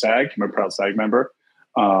part of SAG. I'm a proud SAG member.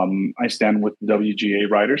 I stand with the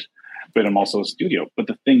WGA writers, but I'm also a studio. But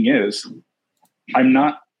the thing is, I'm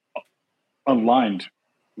not aligned.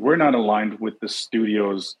 We're not aligned with the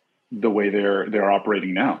studios the way they're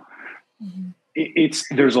operating now.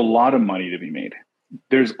 Mm-hmm. There's a lot of money to be made.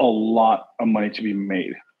 There's a lot of money to be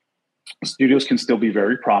made. Studios can still be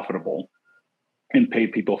very profitable and pay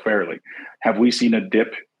people fairly. Have we seen a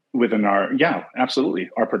dip within yeah, absolutely.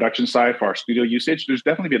 Our production side for our studio usage, there's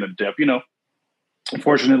definitely been a dip.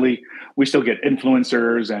 Unfortunately, we still get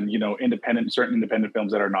influencers and, certain independent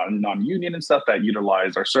films that are not non-union and stuff that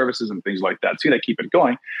utilize our services and things like that. So that keep it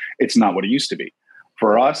going. It's not what it used to be.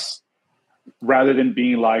 For us, rather than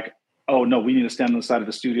being like, oh no, we need to stand on the side of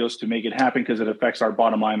the studios to make it happen because it affects our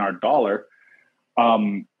bottom line, our dollar.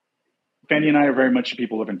 Fanny and I are very much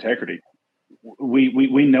people of integrity.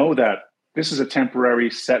 We know that this is a temporary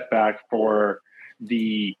setback for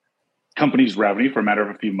the company's revenue for a matter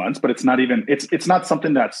of a few months, but it's not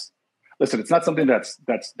something that's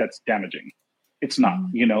damaging. It's not.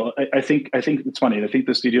 I think it's funny. I think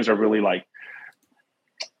the studios are really like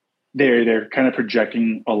they're kind of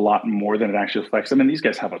projecting a lot more than it actually affects them. And these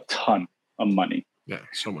guys have a ton of money. Yeah,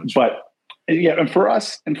 so much. But yeah, and for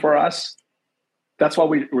us, that's why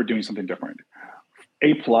we're doing something different.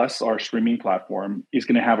 A+, our streaming platform, is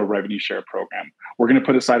going to have a revenue share program. We're going to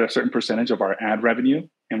put aside a certain percentage of our ad revenue,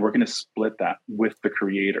 and we're going to split that with the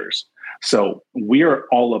creators. So we are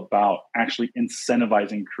all about actually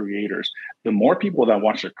incentivizing creators. The more people that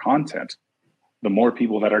watch their content, the more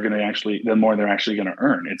people that are going to the more they're actually going to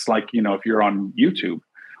earn. It's like, if you're on YouTube,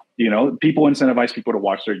 people incentivize people to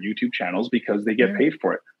watch their YouTube channels because they get paid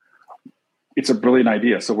for it. It's a brilliant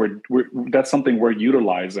idea. So that's something we're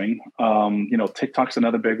utilizing. TikTok's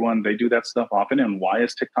another big one. They do that stuff often. And why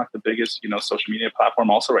is TikTok the biggest, social media platform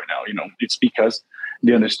also right now? It's because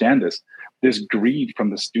they understand this. This greed from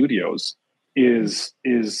the studios is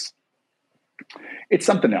it's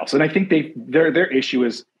something else. And I think their issue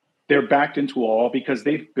is they're backed into a wall because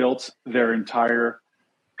they've built their entire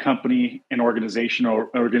company and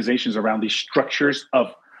organizations around these structures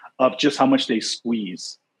of just how much they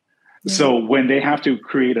squeeze. Yeah. So when they have to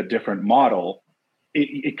create a different model,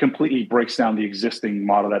 it completely breaks down the existing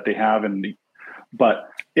model that they have. But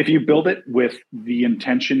if you build it with the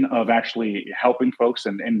intention of actually helping folks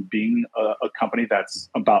and being a company that's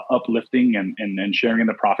about uplifting and sharing in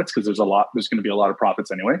the profits, because there's going to be a lot of profits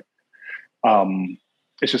anyway.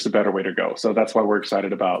 It's just a better way to go. So that's why we're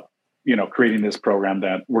excited about, creating this program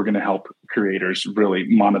that we're going to help creators really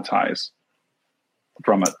monetize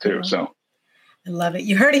from it too. So. I love it.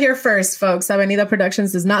 You heard it here first, folks. Avenida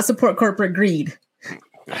Productions does not support corporate greed.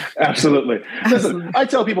 Absolutely. Listen, I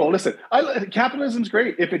tell people, capitalism's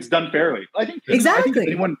great if it's done fairly. I think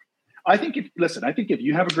exactly. I think if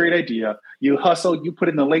you have a great idea, you hustle, you put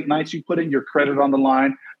in the late nights, you put in your credit on the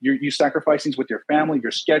line, you sacrifice things with your family,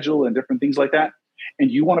 your schedule, and different things like that, and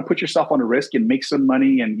you want to put yourself on a risk and make some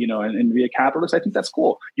money and be a capitalist. I think that's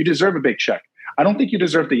cool. You deserve a big check. I don't think you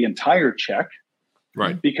deserve the entire check.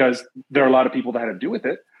 Right. Because there are a lot of people that had to do with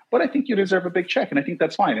it, but I think you deserve a big check. And I think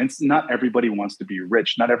that's fine. And it's not everybody wants to be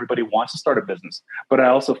rich. Not everybody wants to start a business. But I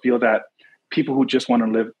also feel that people who just want to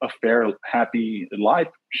live a fair, happy life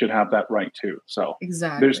should have that right too. So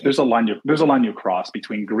exactly. There's a line you cross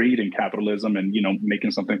between greed and capitalism and,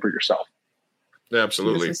 making something for yourself. Yeah,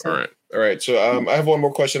 absolutely. All right. So I have one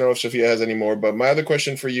more question. I don't know if Sophia has any more, but my other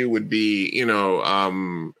question for you would be,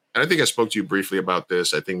 and I think I spoke to you briefly about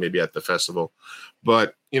this, I think maybe at the festival,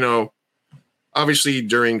 but, obviously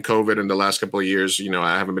during COVID and the last couple of years,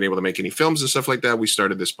 I haven't been able to make any films and stuff like that. We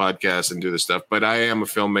started this podcast and do this stuff, but I am a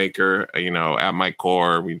filmmaker, at my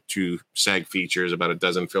core. We 2 SAG features, about a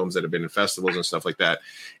dozen films that have been in festivals and stuff like that.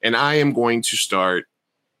 And I am going to start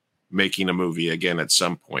making a movie again at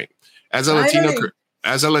some point. As a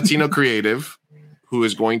Latino creative who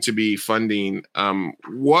is going to be funding,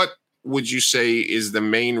 what would you say is the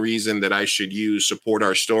main reason that I should use Support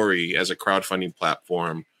Our Story as a crowdfunding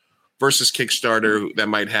platform versus Kickstarter that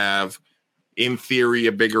might have in theory,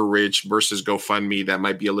 a bigger reach versus GoFundMe that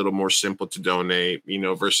might be a little more simple to donate,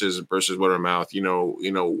 versus word of mouth.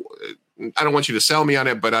 I don't want you to sell me on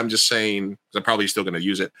it, but I'm just saying I'm probably still going to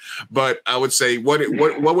use it. But I would say, what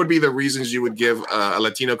would be the reasons you would give a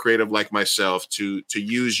Latino creative like myself to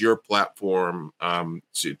use your platform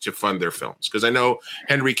to fund their films? Because I know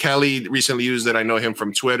Henry Kelly recently used it. I know him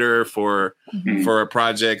from Twitter for a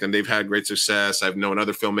project, and they've had great success. I've known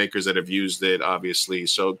other filmmakers that have used it, obviously.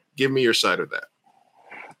 So give me your side of that.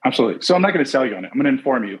 Absolutely. So I'm not going to sell you on it. I'm going to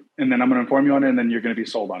inform you, and then I'm going to inform you on it, and then you're going to be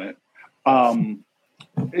sold on it.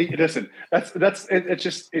 Listen, it's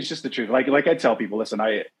just the truth. Like I tell people, listen,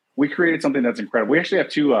 we created something that's incredible. We actually have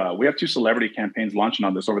two celebrity campaigns launching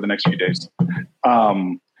on this over the next few days.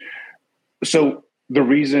 So the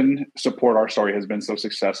reason Support Our Story has been so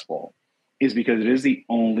successful is because it is the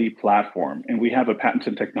only platform, and we have a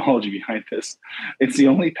patented technology behind this. It's the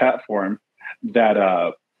only platform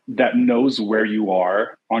that knows where you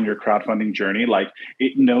are on your crowdfunding journey. Like,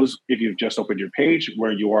 it knows if you've just opened your page,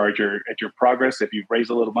 where you are at your progress, if you've raised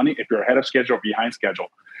a little money, if you're ahead of schedule or behind schedule.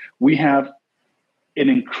 We have an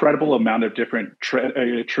incredible amount of different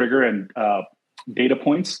trigger and data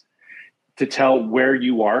points to tell where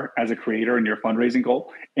you are as a creator in your fundraising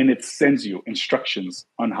goal. And it sends you instructions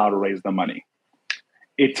on how to raise the money.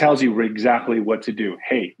 It tells you exactly what to do.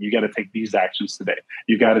 Hey, you got to take these actions today.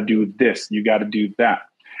 You got to do this. You got to do that.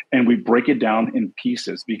 And we break it down in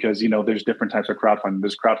pieces because, there's different types of crowdfunding.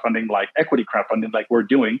 There's crowdfunding like equity crowdfunding, like we're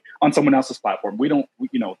doing on someone else's platform.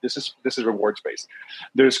 This is rewards based.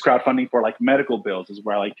 There's crowdfunding for like medical bills, is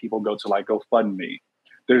where like people go to like GoFundMe.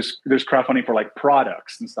 There's crowdfunding for like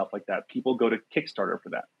products and stuff like that. People go to Kickstarter for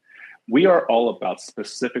that. We are all about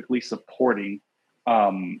specifically supporting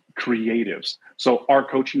creatives. So our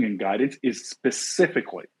coaching and guidance is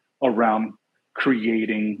specifically around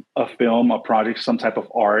creating a film, a project, some type of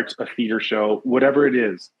art, a theater show, whatever it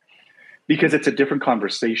is, because it's a different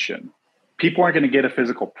conversation. People aren't going to get a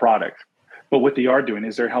physical product, but what they are doing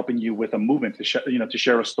is they're helping you with a movement to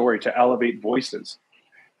share a story, to elevate voices.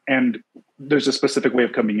 And there's a specific way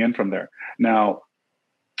of coming in from there. Now,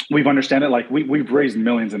 we've understood it. Like we've raised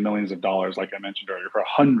millions and millions of dollars, like I mentioned earlier, for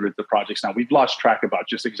hundreds of projects. Now we've lost track about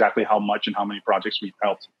just exactly how much and how many projects we've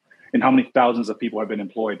helped, and how many thousands of people have been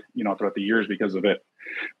employed, throughout the years because of it.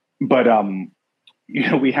 But,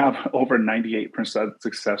 we have over 98%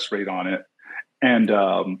 success rate on it. And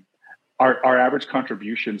our average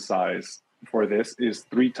contribution size for this is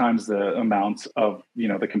 3 times the amount of,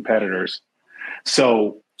 the competitors.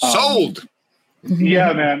 So sold.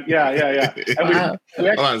 Yeah, man. Yeah. And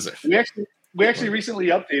Wow. we actually recently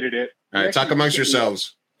updated it. All right, talk amongst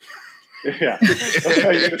yourselves. Yeah.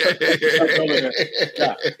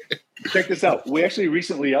 Check this out. We actually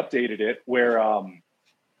recently updated it where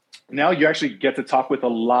now you actually get to talk with a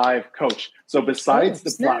live coach. So besides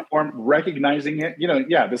the platform recognizing it,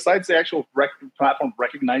 besides the actual platform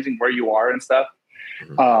recognizing where you are and stuff,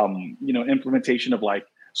 implementation of like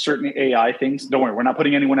certain AI things. Don't worry, we're not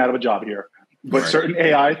putting anyone out of a job here, but certain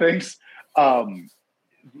AI things.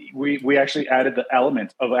 We actually added the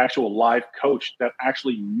element of actual live coach that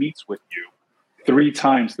actually meets with you 3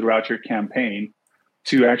 times throughout your campaign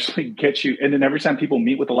to actually get you. And then every time people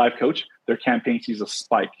meet with a live coach, their campaign sees a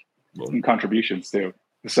spike in contributions too.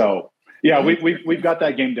 So yeah, we've got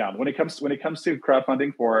that game down. When it comes to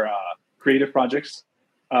crowdfunding for creative projects,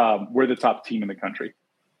 we're the top team in the country.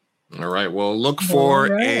 All right. Well, look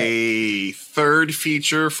for a third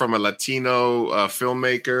feature from a Latino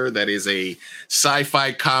filmmaker that is a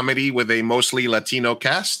sci-fi comedy with a mostly Latino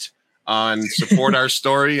cast on Support Our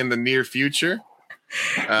Story in the near future.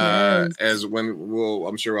 As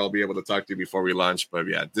I'm sure I'll be able to talk to you before we launch. But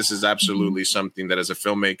yeah, this is absolutely something that as a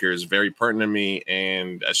filmmaker is very pertinent to me.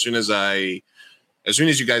 And as soon as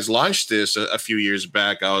you guys launched this a few years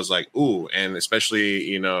back, I was like, ooh, and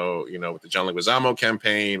especially, with the John Leguizamo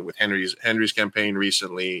campaign, with Henry's campaign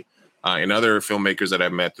recently, and other filmmakers that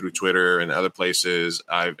I've met through Twitter and other places,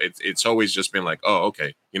 it's always just been like, oh,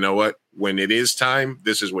 okay, you know what? When it is time,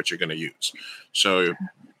 this is what you're going to use. So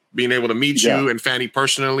being able to meet you and Fanny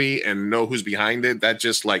personally and know who's behind it, that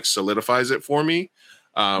just like solidifies it for me.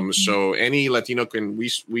 So any Latino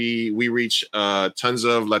we reach tons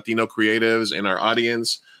of Latino creatives in our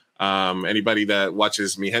audience. Anybody that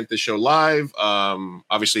watches Mi Gente Show live,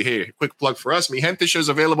 obviously, hey, quick plug for us. Mi Gente Show is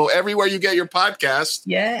available everywhere you get your podcast.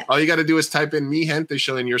 Yeah. All you got to do is type in Mi Gente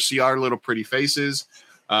Show and you'll see our little pretty faces.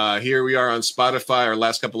 Here we are on Spotify. Our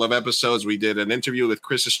last couple of episodes, we did an interview with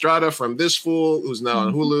Chris Estrada from This Fool, who's now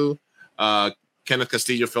on Hulu. Kenneth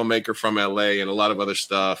Castillo, filmmaker from LA, and a lot of other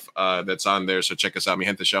stuff that's on there. So check us out, Mi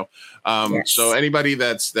Gente Show. Yes. So anybody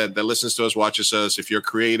that listens to us, watches us, if you're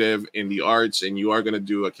creative in the arts and you are going to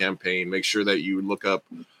do a campaign, make sure that you look up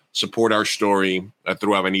Support Our Story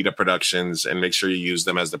through Avenida Productions, and make sure you use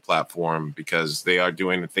them as the platform because they are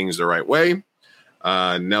doing things the right way.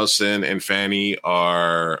 Nelson and Fanny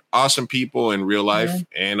are awesome people in real life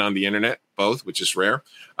and on the internet, both, which is rare.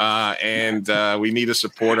 And we need to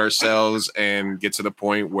support ourselves and get to the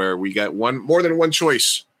point where we got more than one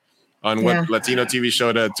choice on what Latino TV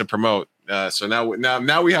show to promote. So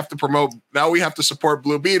now we have to promote. Now we have to support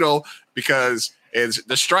Blue Beetle because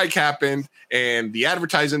the strike happened and the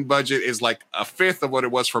advertising budget is like a fifth of what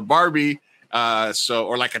it was for Barbie.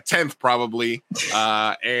 Or like a 10th probably.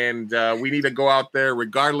 And we need to go out there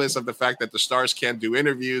regardless of the fact that the stars can't do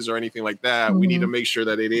interviews or anything like that. Mm-hmm. We need to make sure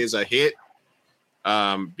that it is a hit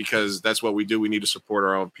because that's what we do. We need to support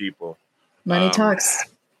our own people. Money talks.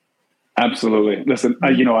 Absolutely. Listen,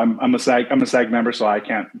 I'm a SAG member, so I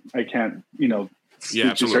can't speak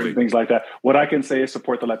to certain things like that. What I can say is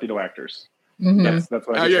support the Latino actors. Mm-hmm. That's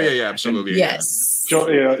what I can say. Absolutely. And, yes.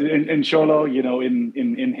 And Cholo,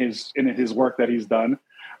 in his work that he's done.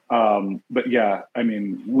 But yeah, I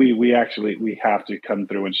mean, we have to come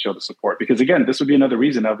through and show the support because again, this would be another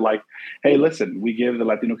reason of like, hey, listen, we give the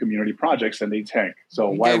Latino community projects and they tank. So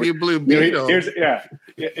why gave you Blue Beetle? Here's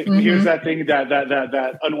that thing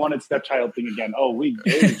that unwanted stepchild thing again. Oh, we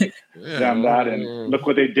gave them that, and look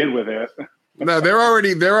what they did with it. No, they're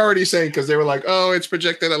already saying because they were like, oh, it's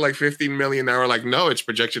projected at like 15 million. Now we're like, no, it's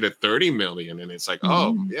projected at 30 million, and it's like,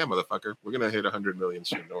 oh yeah, motherfucker, we're gonna hit 100 million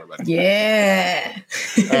soon. Don't worry about it. Yeah.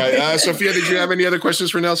 All right, Sophia, did you have any other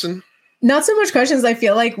questions for Nelson? Not so much questions. I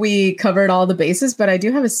feel like we covered all the bases, but I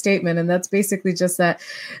do have a statement, and that's basically just that.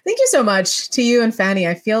 Thank you so much to you and Fanny.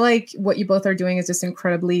 I feel like what you both are doing is just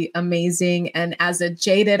incredibly amazing. And as a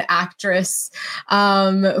jaded actress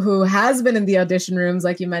who has been in the audition rooms,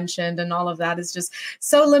 like you mentioned, and all of that is just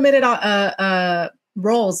so limited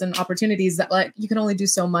roles and opportunities that like you can only do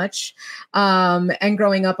so much. And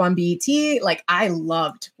growing up on BET, like I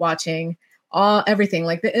loved watching everything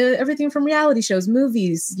like everything from reality shows,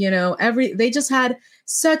 movies, they just had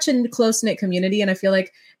such a close-knit community. And I feel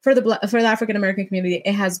like for the African-American community,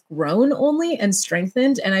 it has grown only and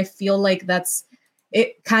strengthened. And I feel like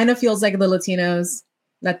it kind of feels like the Latinos,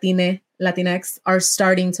 Latinx are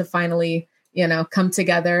starting to finally, come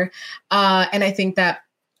together. And I think that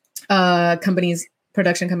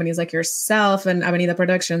production companies like yourself and Avenida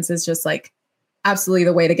Productions is just like absolutely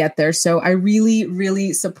the way to get there. So I really,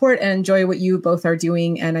 really support and enjoy what you both are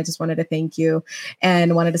doing. And I just wanted to thank you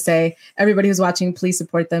and wanted to say, everybody who's watching, please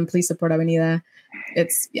support them. Please support Avenida.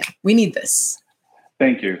 We need this.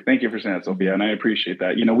 Thank you. Thank you for saying that, Sophia. And I appreciate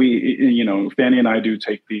that. Fanny and I do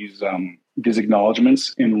take these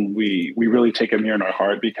acknowledgements and we really take them here in our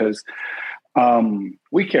heart because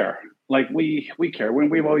we care. Like we care. When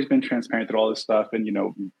we've always been transparent through all this stuff and,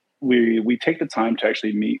 we take the time to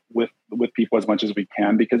actually meet with people as much as we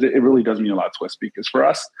can because it really does mean a lot to us because for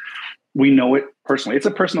us, we know it personally. It's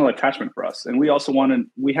a personal attachment for us. And we also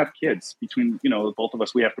we have kids between, both of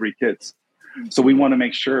us, we have 3 kids. So we want to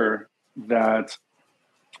make sure that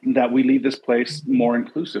we leave this place more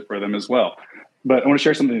inclusive for them as well. But I want to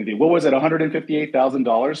share something with you. What was it?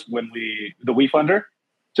 $158,000 when the WeFunder?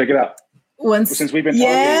 Check it out. Since we've been talking,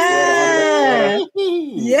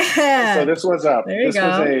 yeah. So this was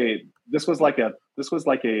this was like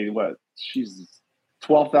a what?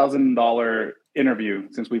 $12,000 interview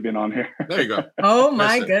since we've been on here. There you go. Oh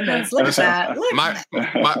my goodness! Look at that.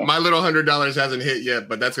 My little $100 hasn't hit yet,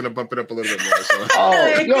 but that's gonna bump it up a little bit more. So.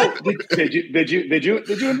 Oh no! Did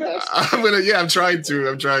you invest? I'm trying to.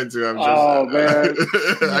 I'm just. Oh man!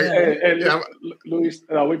 Luis,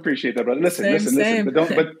 we appreciate that, brother. Listen.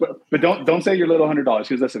 But don't say your little $100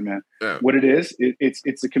 because listen, man. Yeah. What it is,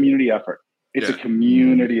 it's a community effort. It's a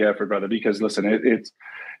community effort, brother. Because listen,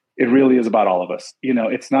 it really is about all of us.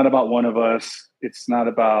 It's not about one of us. It's not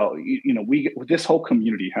about, this whole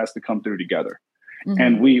community has to come through together. Mm-hmm.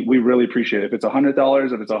 And we really appreciate it. If it's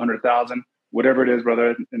 $100, if it's 100,000, whatever it is,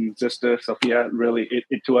 brother and sister, Sophia, really,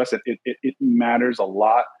 it to us, it matters a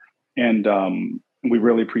lot. And we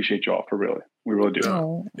really appreciate you all for really. We really do.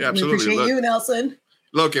 Oh, yeah, absolutely. We appreciate you, Nelson.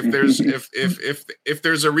 Look, if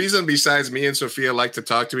there's a reason besides me and Sophia like to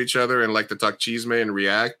talk to each other and like to talk chisme and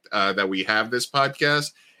react, that we have this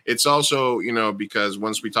podcast, it's also, because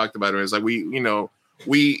once we talked about it, it's like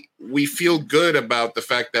we feel good about the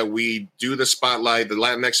fact that we do the spotlight, the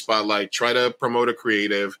Latinx spotlight, try to promote a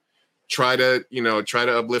creative, try to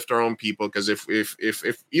uplift our own people, because if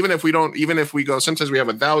even if we go, sometimes we have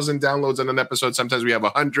 1,000 downloads on an episode, sometimes we have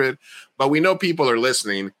 100, but we know people are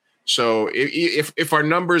listening. So if our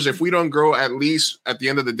numbers, if we don't grow, at least at the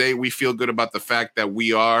end of the day, we feel good about the fact that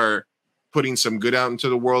we are putting some good out into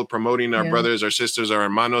the world, promoting our brothers, our sisters, our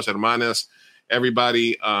hermanos, hermanas,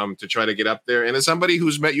 everybody, to try to get up there. And as somebody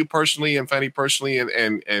who's met you personally and Fanny personally, and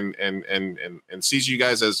sees you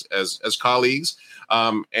guys as colleagues,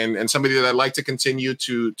 and somebody that I'd like to continue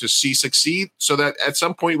to see succeed, so that at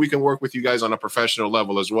some point we can work with you guys on a professional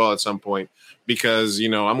level as well at some point, because,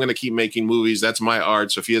 I'm going to keep making movies. That's my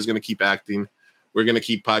art. Sophia's going to keep acting. We're going to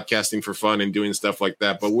keep podcasting for fun and doing stuff like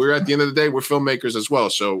that. But we're, at the end of the day, we're filmmakers as well.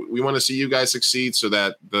 So we want to see you guys succeed, so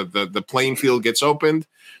that the playing field gets opened,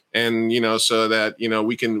 and, so that,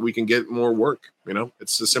 we can get more work.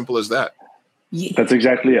 It's as simple as that. Yeah. That's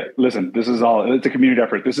exactly it. Listen, it's a community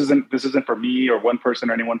effort. This isn't for me or one person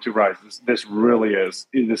or anyone to rise. This really is.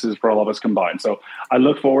 This is for all of us combined. So I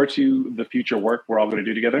look forward to the future work we're all going to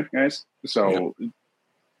do together, guys. So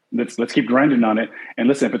let's keep grinding on it. And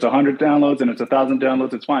listen, if it's 100 downloads and it's 1,000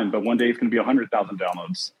 downloads, it's fine. But one day it's going to be 100,000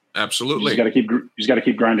 downloads. Absolutely. You just got to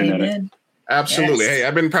keep grinding in it. Absolutely. Yes. Hey,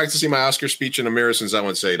 I've been practicing my Oscar speech in the mirror since I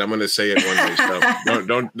would say it. I'm going to say it one day.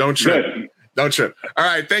 So don't trip. Good. Don't trip. All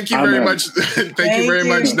right. Thank you very much. Thank you very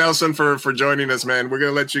much, Nelson, for joining us, man. We're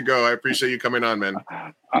going to let you go. I appreciate you coming on, man.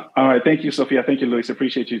 All right. Thank you, Sophia. Thank you, Luis.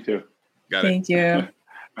 Appreciate you too. Got it. Thank you. All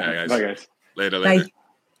right, guys. Bye, guys. Later. Bye.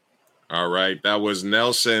 All right. That was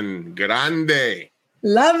Nelson Grande.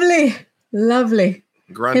 Lovely.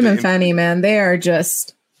 Grande. Him and Fanny, man, they are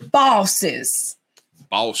just bosses.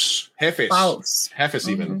 Boss. Jefes. Boss. Jefes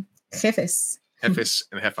even. Jefes. Jefes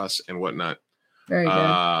and jefas and whatnot. Very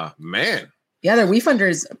good. Man. Yeah, their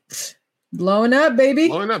WeFunders blowing up, baby.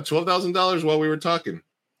 Blowing up. $12,000 while we were talking.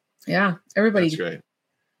 Yeah, everybody. That's great.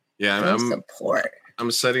 Yeah, I'm support.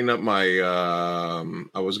 I'm setting up my.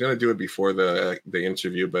 I was gonna do it before the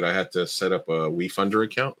interview, but I had to set up a WeFunder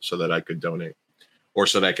account so that I could donate, or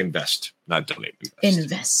so that I can invest, not donate.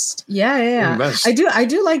 Invest. Yeah. Invest. I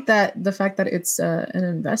do like that, the fact that it's an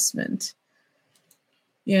investment.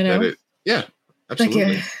 Yeah,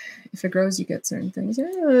 absolutely. Like, if it grows, you get certain things. Yeah,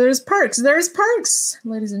 there's perks,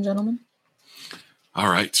 ladies and gentlemen. All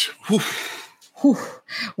right. Whew.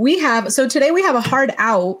 Today we have a hard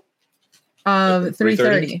out of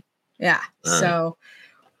 3:30. Yeah. All so,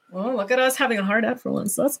 well, look at us having a hard out for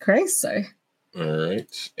once. That's crazy. All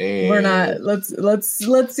right. And We're not. Let's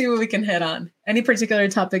see what we can hit on. Any particular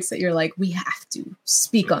topics that you're like, we have to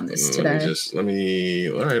speak on this today?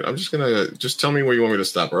 All right. I'm just gonna tell me where you want me to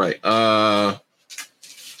stop. All right.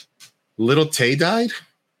 Little Tay died.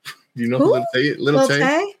 Do you know who Little Tay?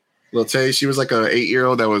 Little Tay. She was like an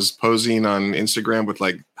 8-year-old that was posing on Instagram with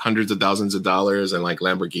like hundreds of thousands of dollars and like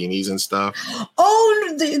Lamborghinis and stuff.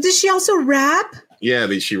 Oh, did she also rap? Yeah,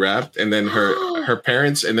 she rapped, and then her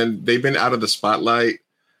parents, and then they've been out of the spotlight.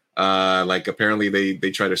 Like apparently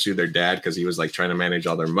they tried to sue their dad because he was like trying to manage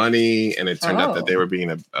all their money, and it turned out that they were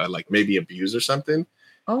being like maybe abused or something.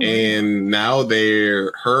 Oh, and now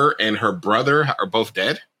her and her brother are both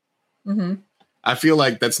dead. Mm-hmm. I feel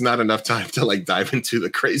like that's not enough time to like dive into the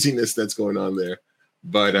craziness that's going on there.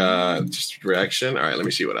 But just reaction. All right, let me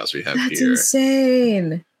see what else we have here. That's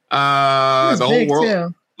insane. The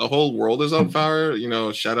whole world is on fire.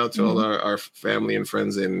 Shout out to all our family and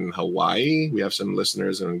friends in Hawaii. We have some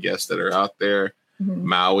listeners and guests that are out there. Mm-hmm.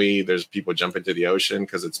 Maui, there's people jumping to the ocean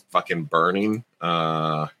because it's fucking burning.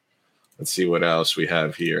 Let's see what else we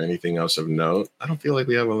have here. Anything else of note? I don't feel like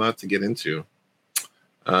we have a lot to get into.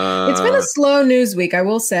 It's been a slow news week, I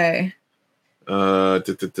will say. Let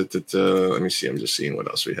me see. I'm just seeing what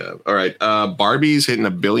else we have. All right. Barbie's hitting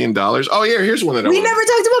 $1 billion. Oh yeah, here's one that we never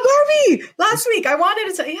talked about Barbie last week. I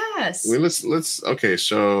wanted to yes. Let's okay,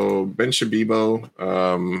 so Ben Shabibo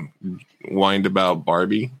whined about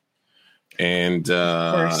Barbie. And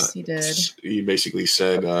of course he did. He basically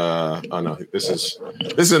said, oh no, this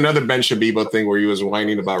is another Ben Shabibo thing where he was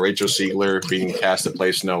whining about Rachel Ziegler being cast to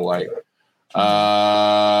play Snow White.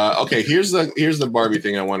 Okay, here's the Barbie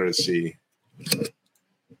thing I wanted to see.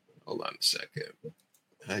 Hold on a second.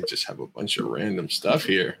 I just have a bunch of random stuff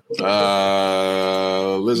here.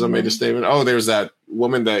 Lizzo made a statement. Oh, there's that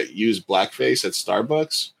woman that used blackface at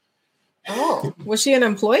Starbucks. Oh, was she an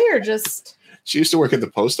employee or just? She used to work at the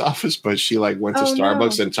post office, but she like went to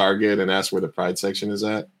Starbucks and Target and asked where the Pride section is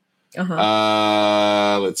at.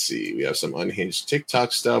 Let's see. We have some unhinged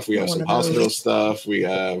TikTok stuff. We have some hospital stuff. We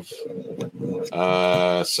have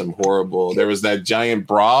some horrible. There was that giant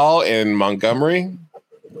brawl in Montgomery.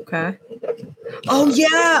 Okay. Oh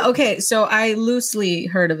yeah. Okay. So I loosely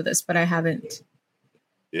heard of this, but I haven't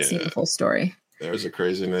seen the full story. There's a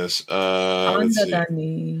craziness. So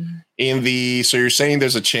you're saying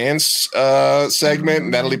there's a chance segment.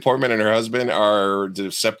 Natalie Portman and her husband are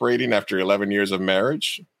separating after 11 years of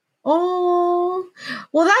marriage. Oh,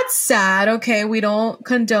 well, that's sad. Okay, we don't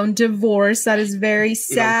condone divorce. That is very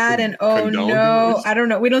sad. And divorce? I don't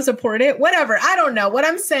know. We don't support it. Whatever. I don't know. What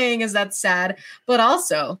I'm saying is that's sad, but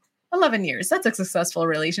also 11 years. That's a successful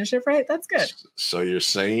relationship, right? That's good. So you're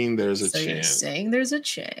saying there's a chance. You're saying there's a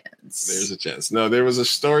chance. There's a chance. No, there was a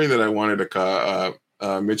story that I wanted to call.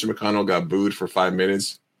 Mitch McConnell got booed for 5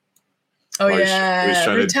 minutes. Oh, yeah. He was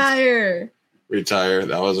trying to retire.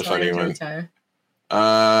 That was a funny one.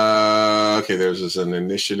 Okay, there's an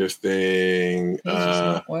initiative thing. He's just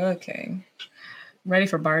not working. I'm ready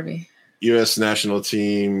for Barbie. U.S. national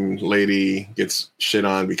team lady gets shit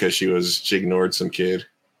on because she ignored some kid.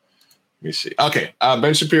 Let me see. Okay.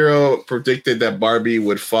 Ben Shapiro predicted that Barbie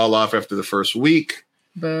would fall off after the first week.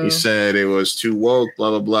 Boo. He said it was too woke,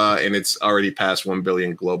 blah, blah, blah, and it's already past 1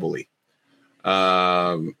 billion globally.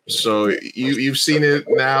 So you've seen it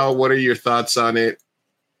now. What are your thoughts on it?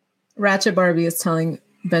 Ratchet Barbie is telling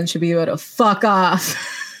Ben Shapiro to fuck off.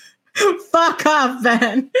 Fuck off,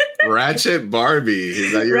 Ben. Ratchet Barbie.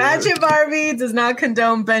 Is that your Ratchet word? Barbie does not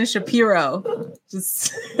condone Ben Shapiro.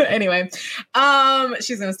 Just anyway.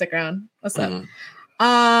 She's gonna stick around. What's up?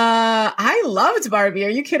 I loved Barbie. Are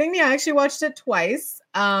you kidding me? I actually watched it twice.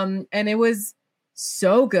 And it was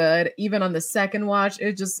so good. Even on the second watch,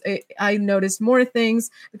 I noticed more things.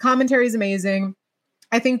 The commentary is amazing.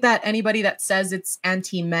 I think that anybody that says it's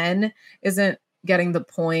anti-men isn't getting the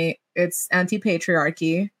point. It's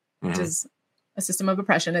anti-patriarchy, which is a system of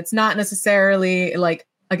oppression. It's not necessarily like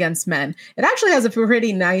against men. It actually has a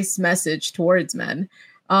pretty nice message towards men,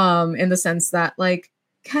 in the sense that, like,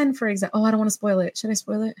 Ken, for example. Oh, I don't want to spoil it. Should I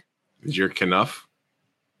spoil it? Is your Kenough?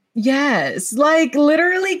 Yes, like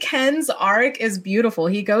literally Ken's arc is beautiful.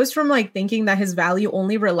 He goes from like thinking that his value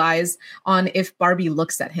only relies on if Barbie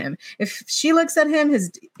looks at him. If she looks at him,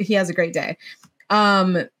 he has a great day.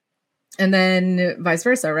 And then vice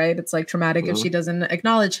versa, right? It's like traumatic if she doesn't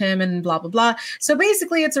acknowledge him and blah, blah, blah. So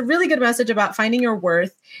basically it's a really good message about finding your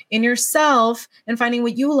worth in yourself and finding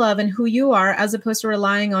what you love and who you are, as opposed to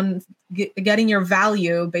relying on getting your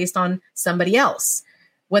value based on somebody else,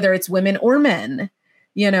 whether it's women or men.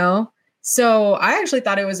 You know, so I actually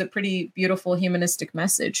thought it was a pretty beautiful humanistic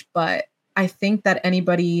message, but I think that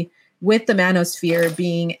anybody with the manosphere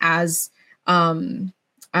being as,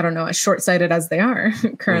 as short-sighted as they are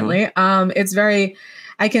currently,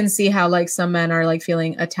 I can see how like some men are like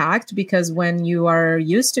feeling attacked, because when you are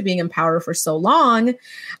used to being in power for so long,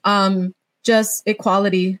 just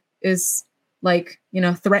equality is like,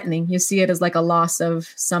 threatening. You see it as like a loss of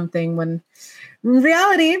something, when in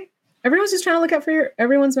reality, everyone's just trying to look out for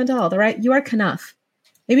everyone's mental health, all right? You are Kenough.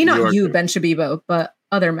 Maybe not you, Ben Shabibo, but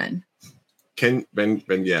other men.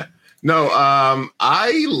 Yeah. No,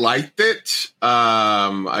 I liked it.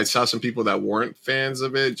 I saw some people that weren't fans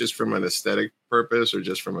of it just from an aesthetic purpose or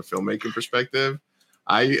just from a filmmaking perspective.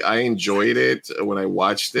 I enjoyed it. When I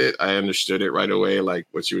watched it, I understood it right away, like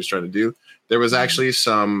what she was trying to do. There was actually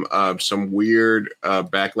some weird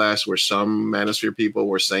backlash where some manosphere people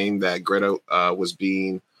were saying that Greta was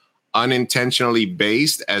being unintentionally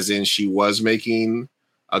based, as in she was making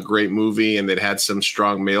a great movie and it had some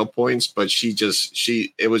strong male points, but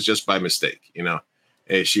it was just by mistake, and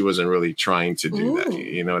she wasn't really trying to do that.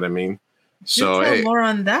 You know what I mean? So tell more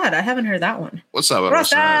on that. I haven't heard that one. What's up,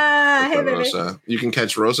 Rosa? Hey, Rosa. You can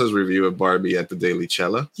catch Rosa's review of Barbie at the Daily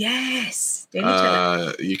Cella. Yes, Daily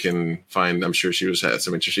Cella. You can find. I'm sure she had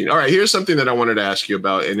some interesting. All right, here's something that I wanted to ask you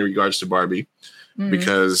about in regards to Barbie.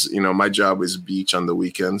 Because my job is beach on the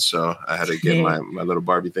weekend, so I had to get my little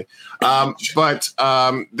Barbie thing. But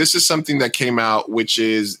this is something that came out, which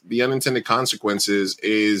is the unintended consequences.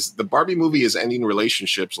 Is the Barbie movie is ending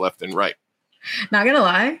relationships left and right. Not gonna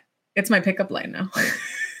lie, it's my pickup line now.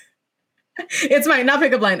 It's my not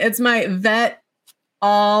pickup line. It's my vet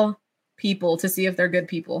all people to see if they're good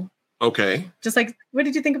people. Okay. Just like, what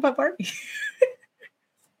did you think about Barbie?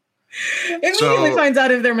 Immediately finds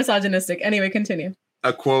out if they're misogynistic. Anyway, continue.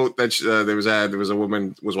 A quote that there was a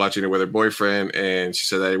woman was watching it with her boyfriend, and she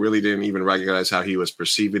said, "I really didn't even recognize how he was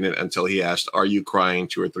perceiving it until he asked, 'Are you crying?'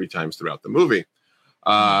 2 or 3 times throughout the movie."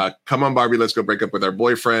 Come on, Barbie, let's go break up with our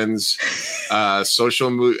boyfriends.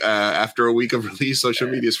 After a week of release, social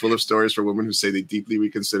media is full of stories for women who say they deeply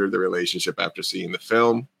reconsidered their relationship after seeing the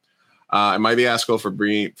film. Am I the asshole for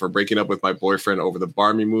breaking up with my boyfriend over the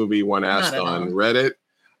Barbie movie? One asked on Reddit.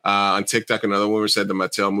 On TikTok, another woman said the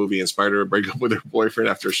Mattel movie inspired her to break up with her boyfriend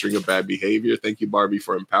after a string of bad behavior. Thank you, Barbie,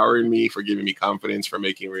 for empowering me, for giving me confidence, for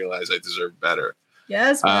making me realize I deserve better.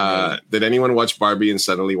 Yes, Barbie. Did anyone watch Barbie and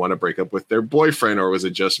suddenly want to break up with their boyfriend, or was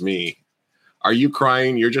it just me? Are you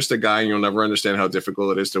crying? You're just a guy and you'll never understand how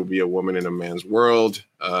difficult it is to be a woman in a man's world,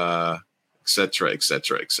 etc.,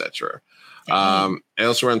 etc., etc.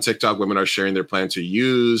 Elsewhere on TikTok, women are sharing their plan to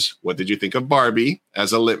use "What did you think of Barbie?"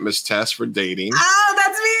 as a litmus test for dating. Oh,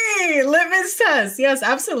 that's me! Litmus test. Yes,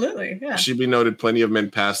 absolutely. Yeah. Should be noted, plenty of men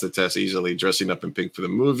pass the test easily, dressing up in pink for the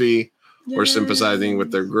movie or sympathizing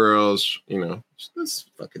with their girls. That's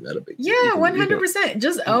fucking not a big deal. Yeah, 100%.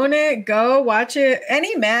 Just own it. Go watch it.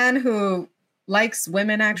 Any man who likes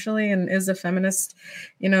women actually and is a feminist,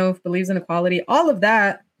 believes in equality, all of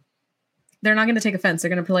that, they're not going to take offense. They're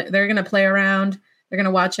going to play around. They're going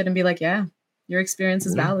to watch it and be like, yeah, your experience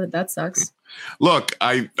is valid. That sucks. Look,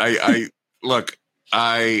 I'm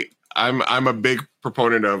a big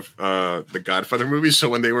proponent of the Godfather movies. So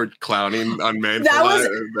when they were clowning on men, that was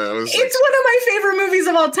it's one of my favorite movies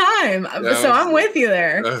of all time. So I'm with you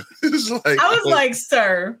there. I was like,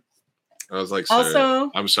 sir. Also,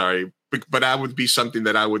 I'm sorry. But that would be something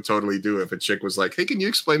that I would totally do if a chick was like, "Hey, can you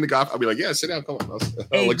explain the Godfather?" I'll be like, "Yeah, sit down, come on."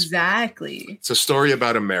 Exactly. It's a story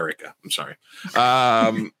about America. I'm sorry.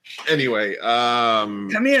 Anyway,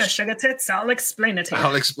 come here, sugar tits. I'll explain it to you.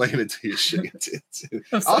 I'll explain it to you, sugar tits.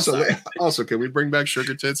 Also, can we bring back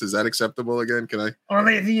sugar tits? Is that acceptable again? Can I?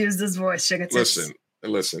 Only if you use this voice, sugar tits.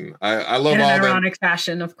 Listen. I love in all an ironic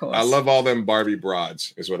fashion, of course. I love all them Barbie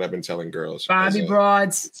broads. Is what I've been telling girls. Barbie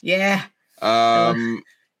broads, yeah.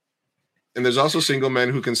 And there's also single men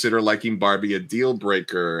who consider liking Barbie a deal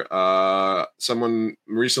breaker. Someone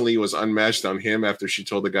recently was unmatched on him after she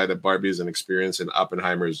told the guy that Barbie is an experience and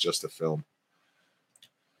Oppenheimer is just a film.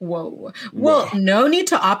 Whoa. Well, no need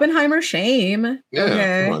to Oppenheimer shame. Yeah,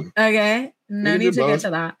 okay. Come on. Okay. No need to get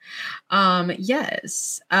to that.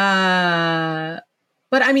 Yes.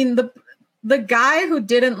 But I mean, the guy who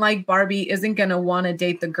didn't like Barbie isn't going to want to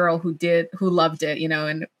date the girl who loved it,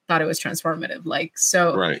 and thought it was transformative. Right.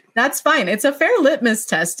 That's fine. It's a fair litmus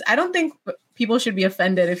test. I don't think people should be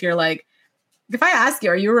offended if you're like, if I ask you,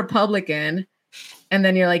 are you a Republican? And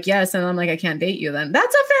then you're like, yes. And I'm like, I can't date you then.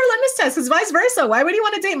 That's a fair litmus test. It's vice versa. Why would you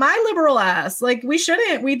want to date my liberal ass? Like, we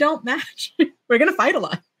don't match. We're going to fight a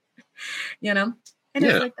lot, And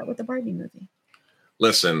it's like that with the Barbie movie.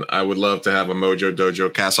 Listen, I would love to have a Mojo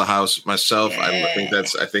Dojo Castle House myself. Yeah.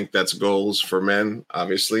 I think that's goals for men,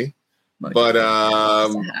 obviously. But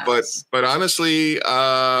honestly,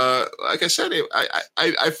 like I said,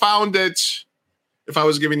 I found that if I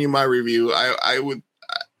was giving you my review, I would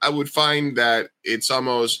find that it's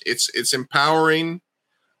empowering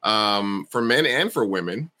for men and for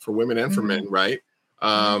women, and for men, right?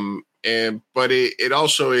 But it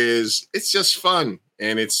also it's just fun.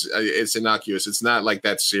 And it's innocuous. It's not like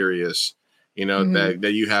that serious,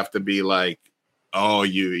 that you have to be like, oh,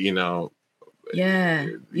 your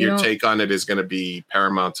take on it is going to be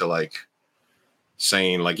paramount to like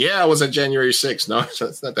saying like, yeah, I was at January 6th. No,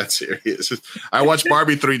 it's not that serious. I watched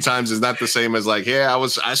Barbie 3 times. Is not the same as like, yeah,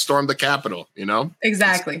 I stormed the Capitol,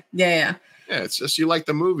 Exactly. Yeah. Yeah. It's just, you like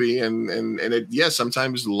the movie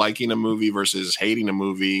sometimes liking a movie versus hating a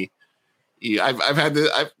movie. I've had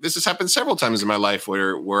this has happened several times in my life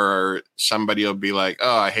where somebody will be like,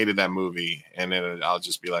 "Oh, I hated that movie," and then I'll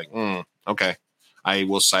just be like, "Okay, I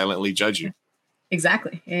will silently judge you."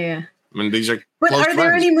 Exactly. Yeah. I mean, these are. But are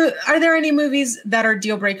there any movies that are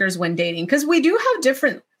deal breakers when dating? Because we do have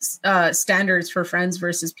different standards for friends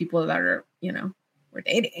versus people that are we're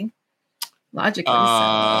dating. Logically.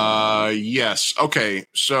 Yes. Okay.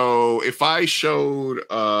 So if I showed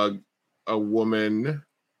a woman.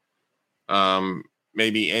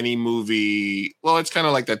 Maybe any movie. Well, it's kind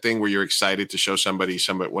of like that thing where you're excited to show somebody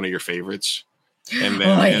one of your favorites, and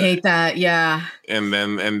then I hate that. Yeah. And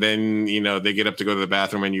then they get up to go to the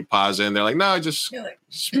bathroom and you pause it and they're like, no, just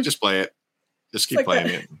play it, just keep playing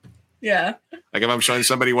it. Yeah. Like if I'm showing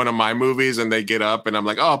somebody one of my movies and they get up and I'm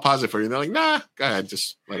like, oh, I'll pause it for you. And they're like, nah, go ahead,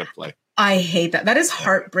 just let it play. I hate that. That is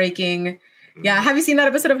heartbreaking. Yeah. Have you seen that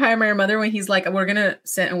episode of How I Met Your Mother when he's like, we're gonna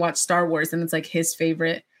sit and watch Star Wars and it's like his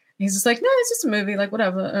favorite. He's just like, no, it's just a movie, like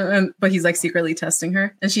whatever. But he's like secretly testing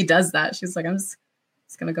her, and she does that. She's like, I'm just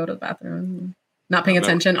gonna go to the bathroom, not paying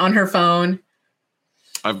attention on her phone.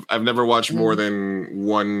 I've never watched more than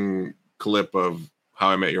one clip of How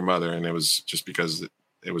I Met Your Mother, and it was just because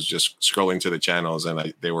it was just scrolling to the channels,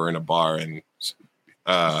 and they were in a bar, and oh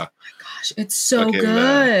my gosh, it's so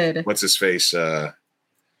good. What's his face?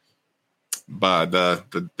 But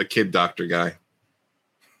the kid doctor guy.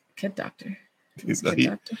 Kid doctor.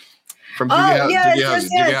 From Doogie Howser.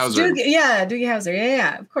 Doogie Howser.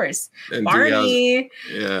 Yeah, of course. And Barney.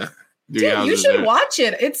 Dude, you should watch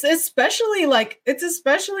it. It's especially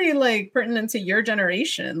like pertinent to your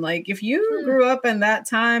generation. Like if you grew up in that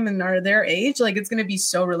time and are their age, like it's gonna be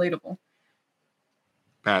so relatable.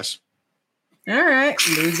 Pass. All right,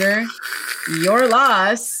 loser. Your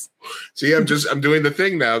loss. See, I'm doing the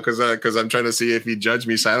thing now because I'm trying to see if you judge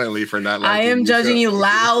me silently for not liking. I am judging you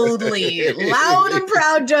loudly, loud and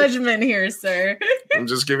proud judgment here, sir. I'm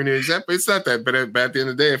just giving you an example. It's not that, but at the end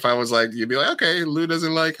of the day, if I was like, you'd be like, okay, Lou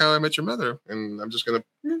doesn't like How I Met Your Mother, and I'm just gonna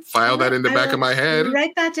file that in the back of my head.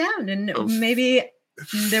 Write that down, and maybe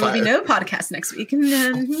there will be no podcast next week. And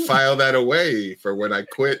then file that away for when I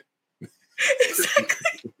quit.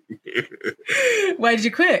 Exactly. Why did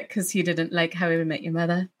you quit? Because he didn't like How I Met Your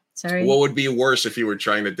Mother. Sorry. What would be worse if you were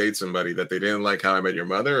trying to date somebody that they didn't like How I Met Your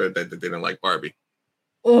Mother, or that they didn't like Barbie?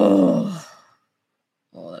 Oh,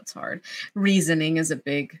 that's hard. Reasoning is a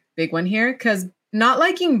big one here, because not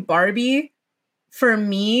liking Barbie for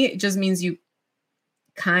me just means you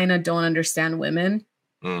kind of don't understand women.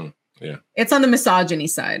 Yeah, it's on the misogyny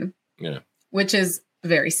side. Yeah, which is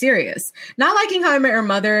very serious. Not liking How I Met Your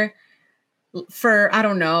Mother. For, I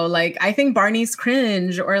don't know, like, I think Barney's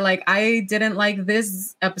cringe, or like, I didn't like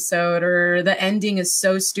this episode, or the ending is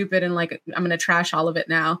so stupid and like, I'm going to trash all of it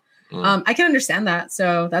now. I can understand that.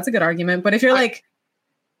 So that's a good argument. But if you're like,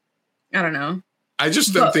 I don't know. I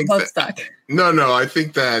just don't think that. Stuck. No. I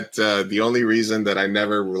think that the only reason that I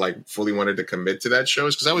never like fully wanted to commit to that show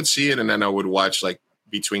is because I would see it and then I would watch like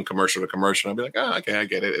between commercial to commercial. I'd be like, oh, okay, I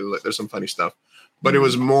get it. There's some funny stuff. But it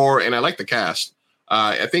was more, and I like the cast.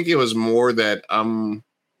 I think it was more that I'm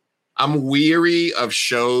weary of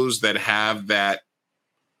shows that have that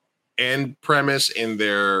end premise in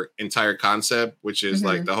their entire concept, which is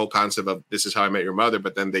like the whole concept of this is How I Met Your Mother,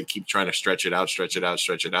 but then they keep trying to stretch it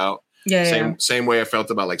out. Yeah. Same way I felt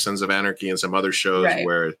about like Sons of Anarchy and some other shows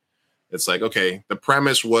where it's like, okay, the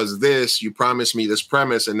premise was this, you promised me this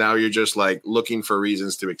premise, and now you're just like looking for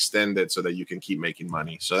reasons to extend it so that you can keep making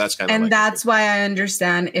money. So that's kind of and that's why I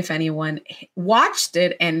understand if anyone watched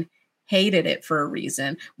it and hated it for a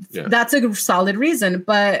reason. Yeah. That's a solid reason.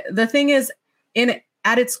 But the thing is,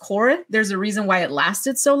 at its core, there's a reason why it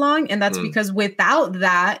lasted so long, and that's because without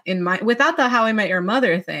that without the How I Met Your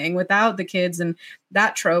Mother thing, without the kids and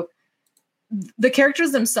that trope, the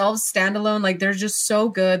characters themselves stand alone. Like, they're just so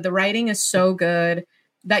good. The writing is so good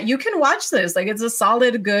that you can watch this. Like, it's a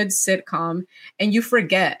solid, good sitcom, and you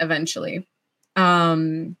forget eventually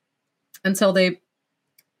until they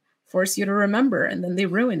force you to remember, and then they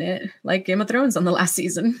ruin it, like Game of Thrones on the last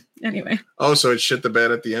season. Anyway. Oh, so it shit the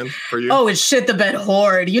bed at the end for you? Oh, it shit the bed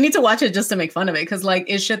hard. You need to watch it just to make fun of it, because like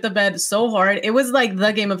it shit the bed so hard. It was like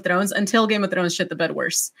the Game of Thrones until Game of Thrones shit the bed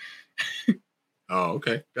worse. Oh,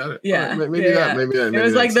 okay. Got it. Yeah. Right. Maybe that. It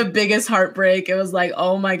was like the biggest heartbreak. It was like,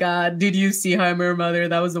 oh my God, did you see How I Met Your Mother?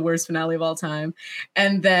 That was the worst finale of all time.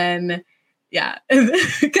 And then, yeah,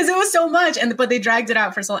 because it was so much. But they dragged it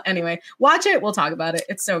out for so long. Anyway, watch it. We'll talk about it.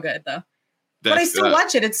 It's so good though. But I still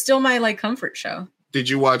watch it. It's still my like comfort show. Did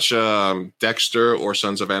you watch Dexter or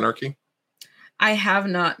Sons of Anarchy? I have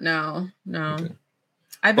not. No. Okay.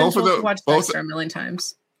 I've been told to watch Dexter a million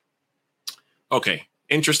times. Okay.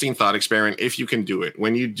 Interesting thought experiment, if you can do it.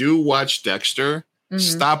 When you do watch Dexter,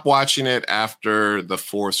 stop watching it after the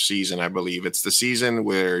 4th season, I believe. It's the season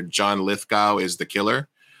where John Lithgow is the killer.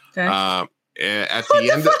 Okay. At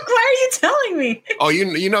the end, why are you telling me? Oh,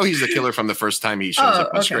 you know he's the killer from the first time he shows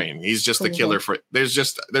up on screen. He's just the killer for.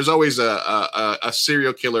 There's always a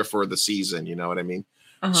serial killer for the season. You know what I mean?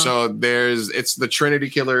 So it's the Trinity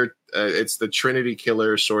killer. It's the Trinity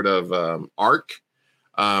killer sort of arc.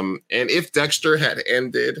 And if Dexter had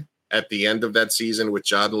ended at the end of that season with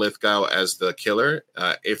John Lithgow as the killer,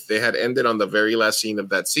 if they had ended on the very last scene of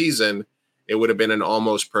that season, it would have been an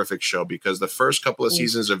almost perfect show, because the first couple of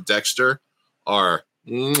seasons of Dexter are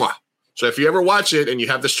mwah. So if you ever watch it and you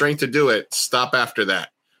have the strength to do it, stop after that,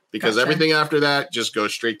 because everything after that just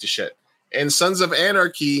goes straight to shit. And Sons of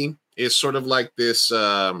Anarchy is sort of like this,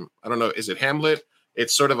 I don't know, is it Hamlet?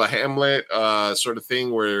 It's sort of a Hamlet sort of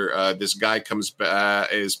thing where this guy comes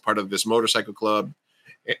back, is part of this motorcycle club,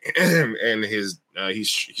 and he's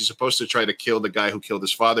supposed to try to kill the guy who killed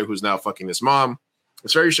his father, who's now fucking his mom.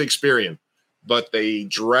 It's very Shakespearean, but they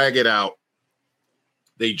drag it out.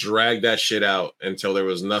 They drag that shit out until there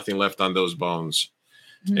was nothing left on those bones,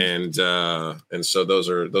 and so those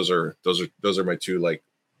are my two, like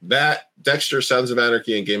that. Dexter, Sons of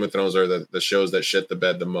Anarchy, and Game of Thrones are the shows that shit the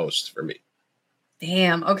bed the most for me.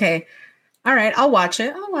 Damn. Okay. All right. I'll watch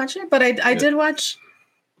it. But I did watch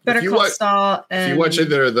Better Call Saul. If you watch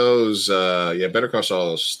either of those, Better Call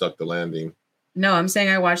Saul stuck the landing. No, I'm saying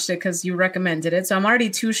I watched it because you recommended it. So I'm already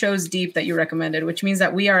 2 shows deep that you recommended, which means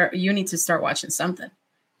that you need to start watching something.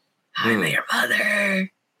 How I Met Your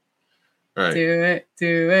Mother. All right.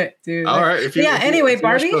 Do it. All right. If you, anyway,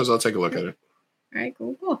 Barbie. Shows, I'll take a look at it. All right,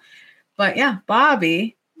 cool. But yeah,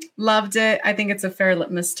 Bobby, loved it. I think it's a fair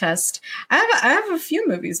litmus test. I have a few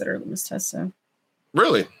movies that are litmus tests. So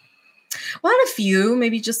really, well, not a few.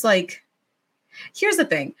 Maybe just like. Here's the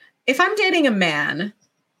thing: if I'm dating a man,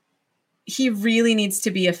 he really needs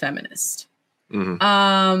to be a feminist.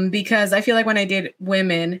 Mm-hmm. Because I feel like when I date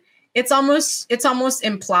women, it's almost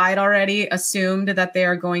implied already, assumed that they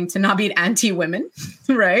are going to not be anti-women,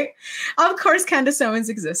 right? Of course, Candace Owens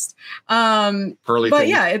exists. Pearly but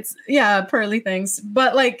things. pearly things.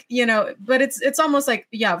 But like, but it's almost like,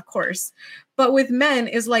 yeah, of course. But with men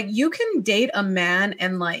is like, you can date a man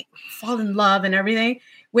and like fall in love and everything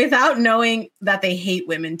without knowing that they hate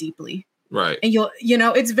women deeply. Right. And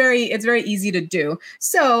it's very easy to do.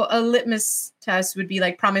 So a litmus test would be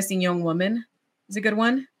like Promising Young Woman is a good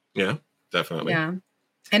one. Yeah, definitely. Yeah.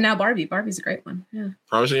 And now Barbie. Barbie's a great one. Yeah.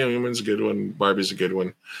 Promising Young Woman's a good one. Barbie's a good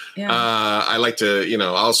one. Yeah. I like to,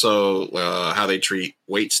 also how they treat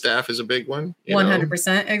wait staff is a big one.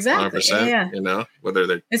 100%. Exactly. 100%. Yeah.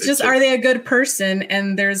 Whether it's just, are they a good person?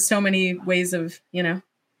 And there's so many ways of,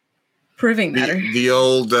 proving that.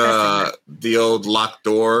 The old locked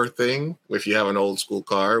door thing. If you have an old school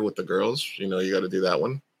car with the girls, you got to do that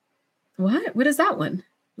one. What is that one?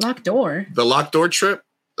 Locked door. The locked door trip.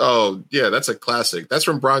 Oh yeah, that's a classic. That's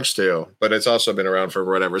from Bronx Tale, but it's also been around for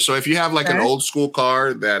whatever. So if you have like an old school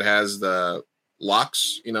car that has the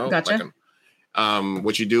locks, Gotcha.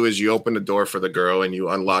 What you do is you open the door for the girl and you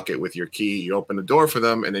unlock it with your key. You open the door for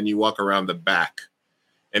them and then you walk around the back.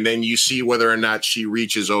 And then you see whether or not she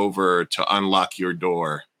reaches over to unlock your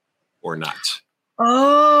door or not.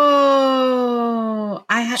 Oh,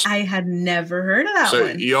 I had never heard of that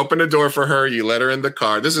one. So you open the door for her, you let her in the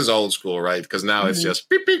car. This is old school, right? Because now it's just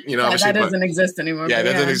beep, beep, that doesn't exist anymore. Yeah,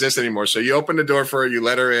 that doesn't exist anymore. So you open the door for her, you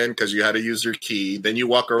let her in because you had to use your key. Then you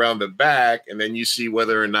walk around the back and then you see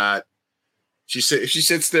whether or not if she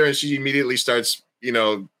sits there and she immediately starts,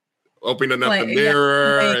 opening up the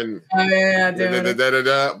mirror and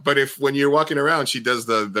but if when you're walking around, she does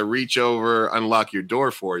the reach over, unlock your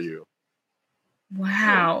door for you.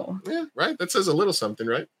 Wow. Yeah, right. That says a little something,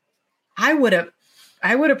 right? I would have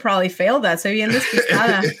probably failed that. So in this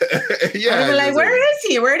pistada. Yeah. Like, where is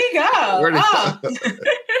he? Where'd he go?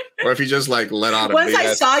 Or if he just like let out once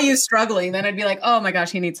I saw you struggling, then I'd be like, oh my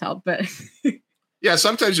gosh, he needs help. But yeah,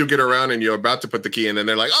 sometimes you'll get around and you're about to put the key in and then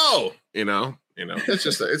they're like, oh, it's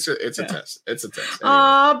just it's a test. It's a test. Anyway.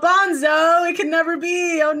 Oh, Bonzo, it can never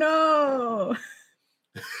be. Oh no.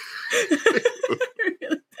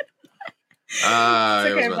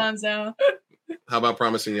 It's okay, Bonzo. How about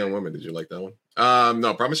Promising Young Woman? Did you like that one?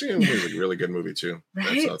 No, Promising Young Woman is a really good movie too. Right?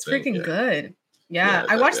 It's freaking good. Yeah.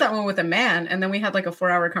 I watched that one with a man and then we had like a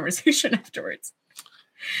 4-hour conversation afterwards.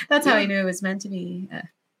 That's how I knew it was meant to be.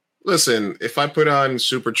 Listen, if I put on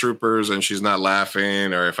Super Troopers and she's not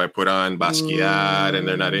laughing, or if I put on Basquiat and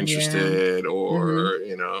they're not interested, or,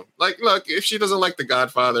 look, if she doesn't like The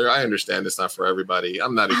Godfather, I understand it's not for everybody.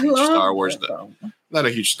 I'm not a huge Star Wars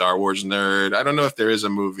nerd. I don't know if there is a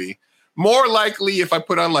movie. More likely, if I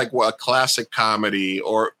put on like a classic comedy,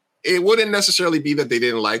 or it wouldn't necessarily be that they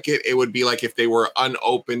didn't like it. It would be like if they were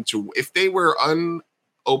unopen to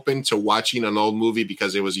watching an old movie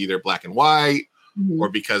because it was either black and white, or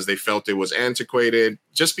because they felt it was antiquated.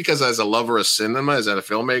 Just because as a lover of cinema, as a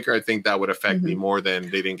filmmaker, I think that would affect me more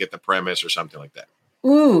than they didn't get the premise or something like that.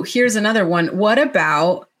 Ooh, here's another one. What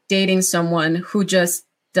about dating someone who just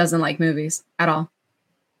doesn't like movies at all?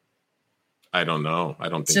 I don't know. I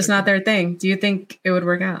don't think it's just not their thing. Do you think it would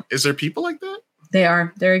work out? Is there people like that? They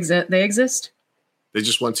are. They exist. They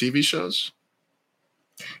just want TV shows?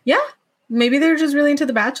 Yeah. Maybe they're just really into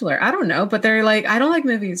The Bachelor. I don't know, but they're like, I don't like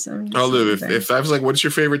movies. If I was like, what's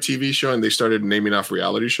your favorite TV show? And they started naming off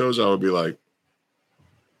reality shows, I would be like,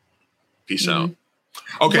 peace out.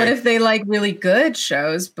 Okay. What if they like really good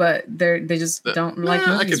shows, but they just don't like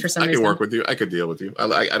movies for some reason? I can work with you. I could deal with you.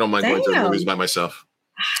 I don't mind going to the movies by myself.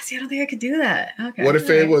 See, I don't think I could do that. Okay. What if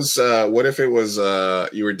it was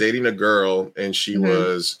you were dating a girl and she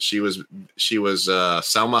was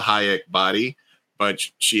Salma Hayek body, but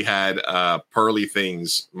she had pearly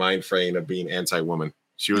things mind frame of being anti-woman.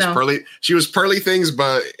 She was pearly things,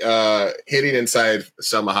 but hitting inside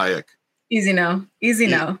Salma Hayek. Easy no. Easy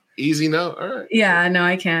no. All right. Yeah, no,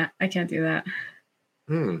 I can't do that.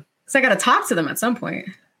 Because I got to talk to them at some point.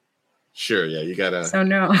 Sure, yeah, you gotta. So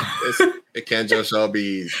no, it can't just all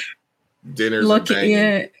be dinners. Looking,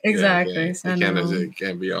 yeah, exactly. Yeah. It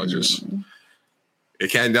can't be all just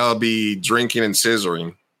It can't all be drinking and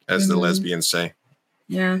scissoring, as the lesbians say.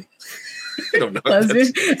 Yeah. I don't know. As they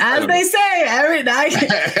say every night,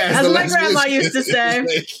 as my grandma used to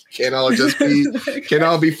say. Can't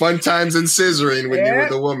all be fun times and scissoring when you're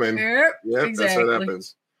with a woman. Yep, exactly. That's what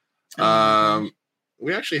happens.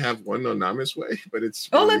 We actually have one anonymous way, but it's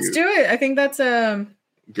let's do it. I think that's a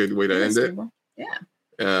good way to end it. Yeah.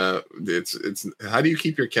 It's how do you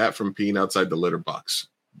keep your cat from peeing outside the litter box?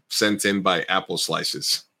 Sent in by Apple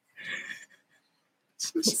Slices.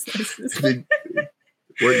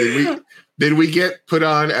 Did we get put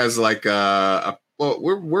on as like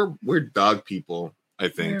we're dog people, I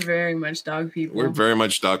think. We're very much dog people. We're very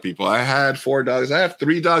much dog people. I had 4 dogs. I have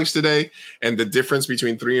 3 dogs today, and the difference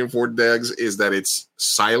between 3 and 4 dogs is that it's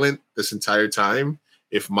silent this entire time.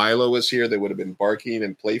 If Milo was here, they would have been barking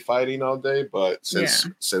and play fighting all day. But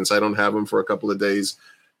since I don't have them for a couple of days,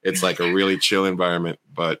 it's like a really chill environment.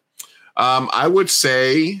 But I would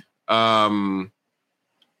say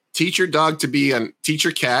teach your cat to be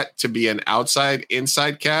an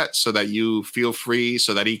inside cat, so that you feel free,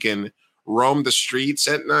 so that he can roam the streets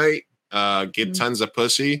at night, get tons of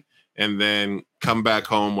pussy, and then come back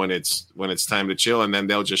home when it's time to chill. And then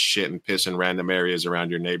they'll just shit and piss in random areas around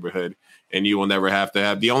your neighborhood, and you will never have to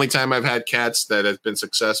have. The only time I've had cats that have been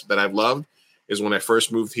success that I've loved is when I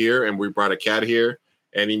first moved here and we brought a cat here,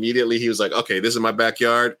 and immediately he was like, okay, this is my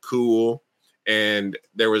backyard, cool. And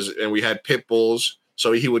we had pit bulls.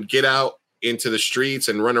 So he would get out into the streets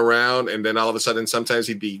and run around. And then all of a sudden, sometimes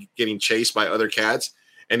he'd be getting chased by other cats,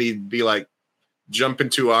 and he'd be like, jump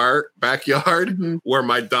into our backyard where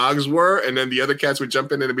my dogs were. And then the other cats would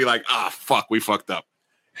jump in and be like, fuck, we fucked up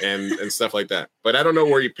and stuff like that. But I don't know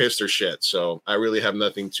where he pissed or shit. So I really have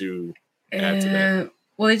nothing to add to that.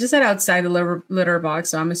 Well, they just said outside the litter box.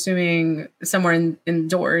 So I'm assuming somewhere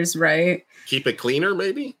indoors, right? Keep it cleaner,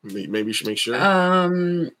 maybe? Maybe you should make sure.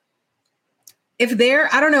 If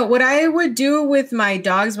I don't know, what I would do with my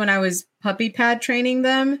dogs when I was puppy pad training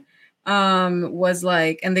them was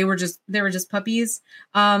like, and they were just puppies.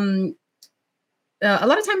 A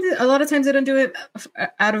lot of times they don't do it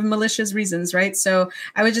out of malicious reasons, right? So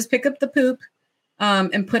I would just pick up the poop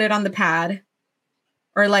and put it on the pad,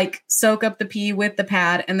 or like soak up the pee with the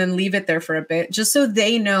pad and then leave it there for a bit, just so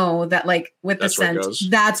they know that like with the scent,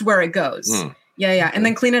 that's where it goes. Yeah. And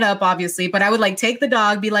then clean it up, obviously. But I would like take the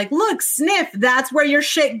dog, be like, look, sniff, that's where your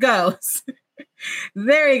shit goes.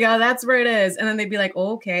 There you go. That's where it is. And then they'd be like,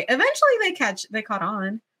 oh, okay. Eventually they caught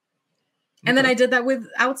on. And then I did that with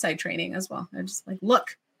outside training as well. I just like,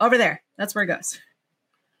 look over there. That's where it goes.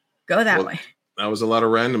 Go that way. That was a lot of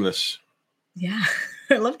randomness. Yeah.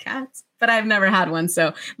 I love cats, but I've never had one.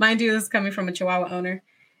 So mind you, this is coming from a Chihuahua owner.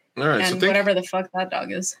 All right. And whatever the fuck that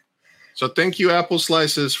dog is. So thank you, Apple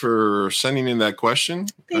Slices, for sending in that question.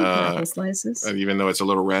 Thank you, Apple Slices. And even though it's a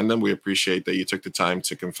little random, we appreciate that you took the time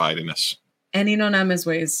to confide in us. Any anonymous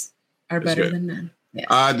ways are better than none.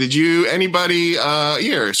 Yes. Did you, anybody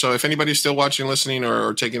here? So if anybody's still watching, listening,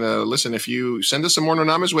 or taking a listen, if you send us some more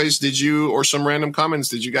anonymous ways, or some random comments,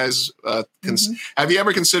 did you guys, have you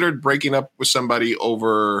ever considered breaking up with somebody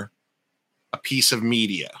over a piece of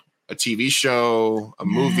media, a TV show, a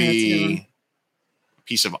movie, a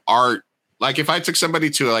piece of art? Like if I took somebody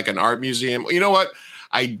to like an art museum, you know what?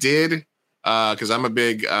 I did, because I'm a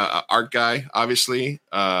big art guy, obviously.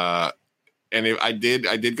 And I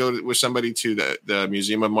did go with somebody to the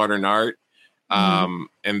Museum of Modern Art, and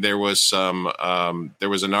there was there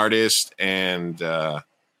was an artist, and I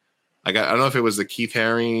don't know if it was the Keith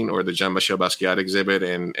Haring or the Jean-Michel Basquiat exhibit,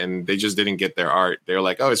 and they just didn't get their art. They were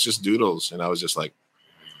like, oh, it's just doodles, and I was like,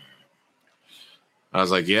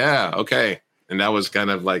 yeah, okay, and that was kind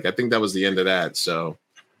of like, I think that was the end of that. So.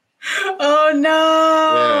 Oh no!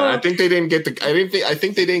 Yeah, I think they didn't get I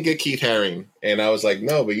think they didn't get Keith Haring, and I was like,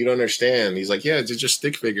 no, but you don't understand. He's like, yeah, it's just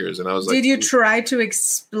stick figures, and I was like, did you try to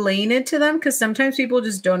explain it to them? Because sometimes people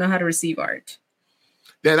just don't know how to receive art.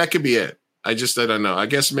 Yeah, that could be it. I don't know. I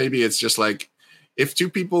guess maybe it's just like if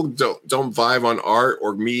two people don't vibe on art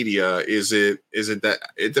or media, is it that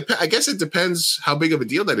it depends? I guess it depends how big of a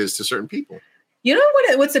deal that is to certain people. You know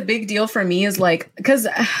what's a big deal for me is like, because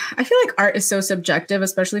I feel like art is so subjective,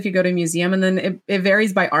 especially if you go to a museum, and then it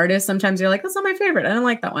varies by artist. Sometimes you're like, that's not my favorite. I don't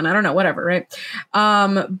like that one. I don't know, whatever, right?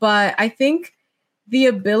 But I think the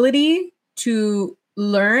ability to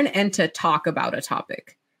learn and to talk about a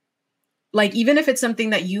topic, like even if it's something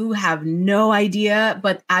that you have no idea,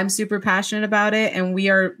 but I'm super passionate about it, and we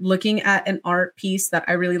are looking at an art piece that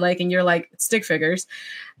I really like, and you're like, stick figures,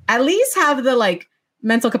 at least have the like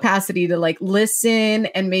mental capacity to like listen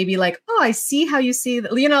and maybe like, oh, I see how you see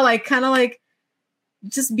that, like kind of like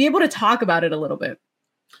just be able to talk about it a little bit.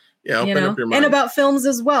 Yeah, you open know, up your mind. and about films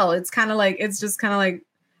as well. It's just kind of like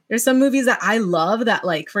there's some movies that I love that,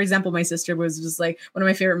 like, for example, my sister was just like one of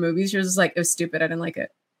my favorite movies. She was just like, it was stupid. I didn't like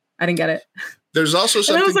it. I didn't get it. There's also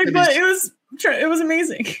something. And I was like, but it was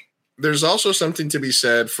amazing. There's also something to be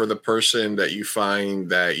said for the person that you find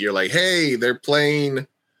that you're like, hey, they're playing,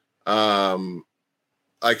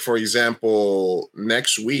 like for example,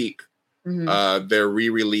 next week, they're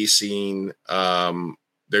re-releasing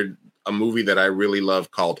they're a movie that I really love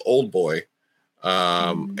called Old Boy.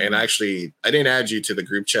 And actually, I didn't add you to the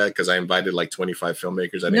group chat because I invited like 25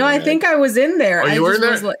 filmmakers. I think I was in there. Oh, you were in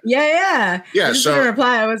there? Like, yeah. Yeah. I just didn't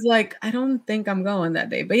reply. I was like, I don't think I'm going that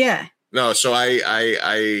day, but yeah. No. So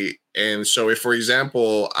and so if, for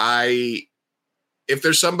example, if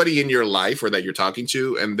there's somebody in your life or that you're talking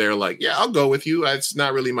to and they're like, yeah, I'll go with you. It's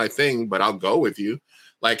not really my thing, but I'll go with you.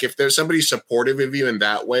 Like if there's somebody supportive of you in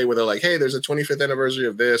that way, where they're like, hey, there's a 25th anniversary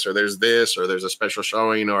of this, or there's a special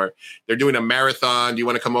showing, or they're doing a marathon. Do you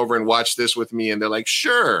want to come over and watch this with me? And they're like,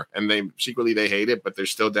 sure. And they secretly hate it, but they're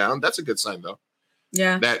still down. That's a good sign though.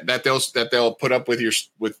 Yeah. That they'll put up with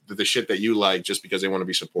the shit that you like just because they want to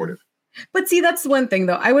be supportive. But see, that's one thing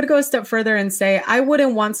though. I would go a step further and say, I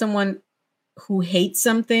wouldn't want someone who hates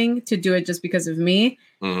something to do it just because of me.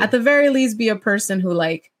 Mm-hmm. At the very least, be a person who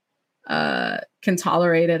can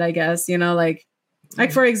tolerate it, I guess, you know, like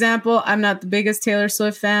for example, I'm not the biggest Taylor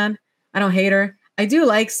Swift fan. I don't hate her. I do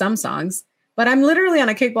like some songs, but I'm literally on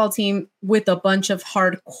a kickball team with a bunch of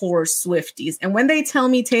hardcore Swifties. And when they tell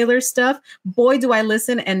me Taylor stuff, boy, do I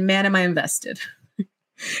listen, and man, am I invested.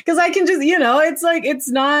 Because I can just, you know, it's like, it's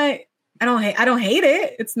not, I don't hate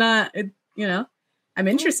it. It's not, you know, I'm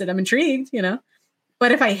interested. I'm intrigued, you know,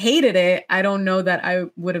 but if I hated it, I don't know that I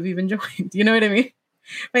would have even joined. You know what I mean?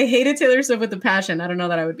 If I hated Taylor Swift with a passion, I don't know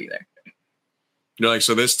that I would be there. You're like,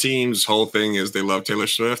 so this team's whole thing is they love Taylor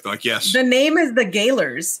Swift? Like, yes. The name is the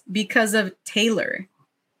Gaylors because of Taylor.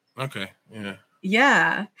 Okay, yeah.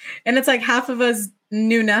 Yeah. And it's like half of us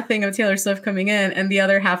knew nothing of Taylor Swift coming in, and the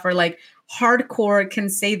other half are like hardcore, can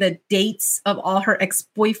say the dates of all her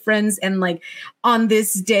ex-boyfriends, and like on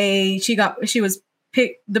this day she was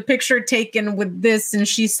the picture taken with this, and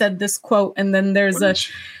she said this quote, and then there's a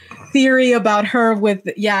theory about her with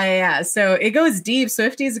so it goes deep.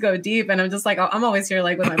 Swifties go deep, and I'm just like, I'm always here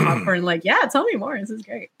like with my popcorn like, yeah, tell me more, this is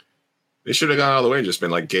great. They should have gone all the way and just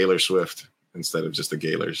been like Gaylor Swift instead of just the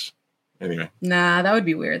Gaylors. Anyway, nah, that would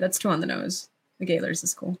be weird. That's too on the nose. The Gaylors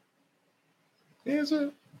is cool. Is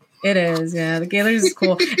it? It is, yeah. The Gaylors is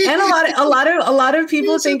cool. And a lot of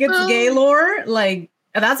people think it's Gaylord. Like,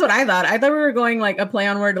 that's what I thought. I thought we were going like a play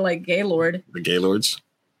on word to like Gaylord. The Gaylords.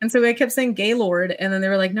 And so I kept saying Gaylord, and then they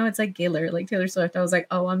were like, no, it's like Gaylor, like Taylor Swift. I was like,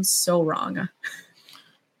 oh, I'm so wrong.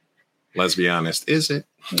 Let's be honest. Is it?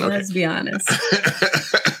 Okay. Let's be honest.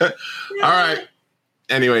 All right.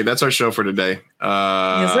 Anyway, that's our show for today.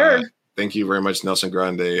 Yes, sir. Thank you very much, Nelson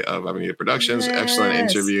Grande of Avenida Productions. Yes. Excellent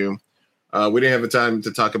interview. We didn't have the time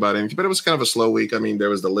to talk about anything, but it was kind of a slow week. I mean, there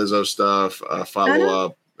was the Lizzo stuff,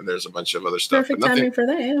 follow-up, and there's a bunch of other stuff. Perfect timing for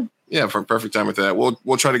that, yeah. Yeah, for perfect timing for that.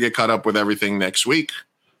 We'll try to get caught up with everything next week.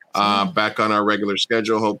 Back on our regular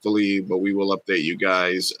schedule, hopefully, but we will update you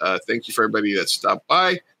guys. Thank you for everybody that stopped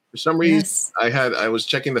by. For some reason, yes. I was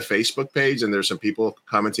checking the Facebook page, and there's some people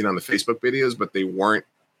commenting on the Facebook videos, but they weren't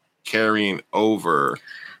carrying over.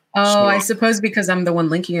 Oh, so, I suppose because I'm the one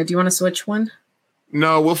linking it. Do you want to switch one?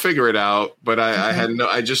 No, we'll figure it out. But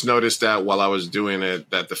I just noticed that while I was doing it,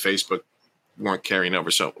 that the Facebook weren't carrying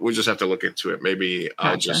over. So we'll just have to look into it. Maybe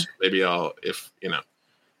I'll, if you know,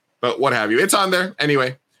 but what have you? It's on there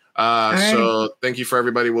anyway. So thank you for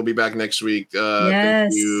everybody. We'll be back next week.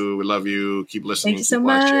 Yes. Thank you. We love you. Keep listening. Thank you so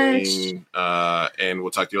watching. Much. And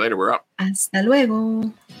we'll talk to you later. We're up. Hasta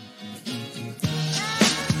luego.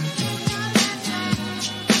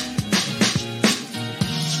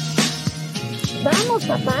 Vamos,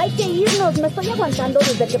 papá, hay que irnos. Me estoy aguantando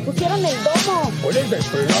desde que pusieron el domo. Puedes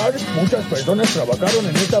esperar. Muchas personas trabajaron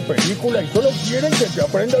en esta película y solo quieren que te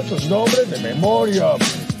aprendas sus nombres de memoria.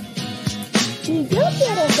 Y yo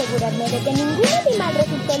quiero asegurarme de que ningún animal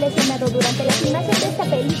resultó lesionado durante la filmación de esta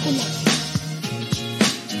película.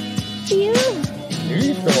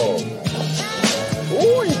 ¡Listo!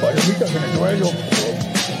 ¡Uy, palomitas en el suelo!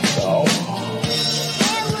 Oh.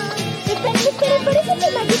 Espera, parece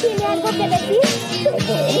que Maggie tiene algo que decir.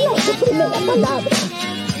 No, su primera palabra.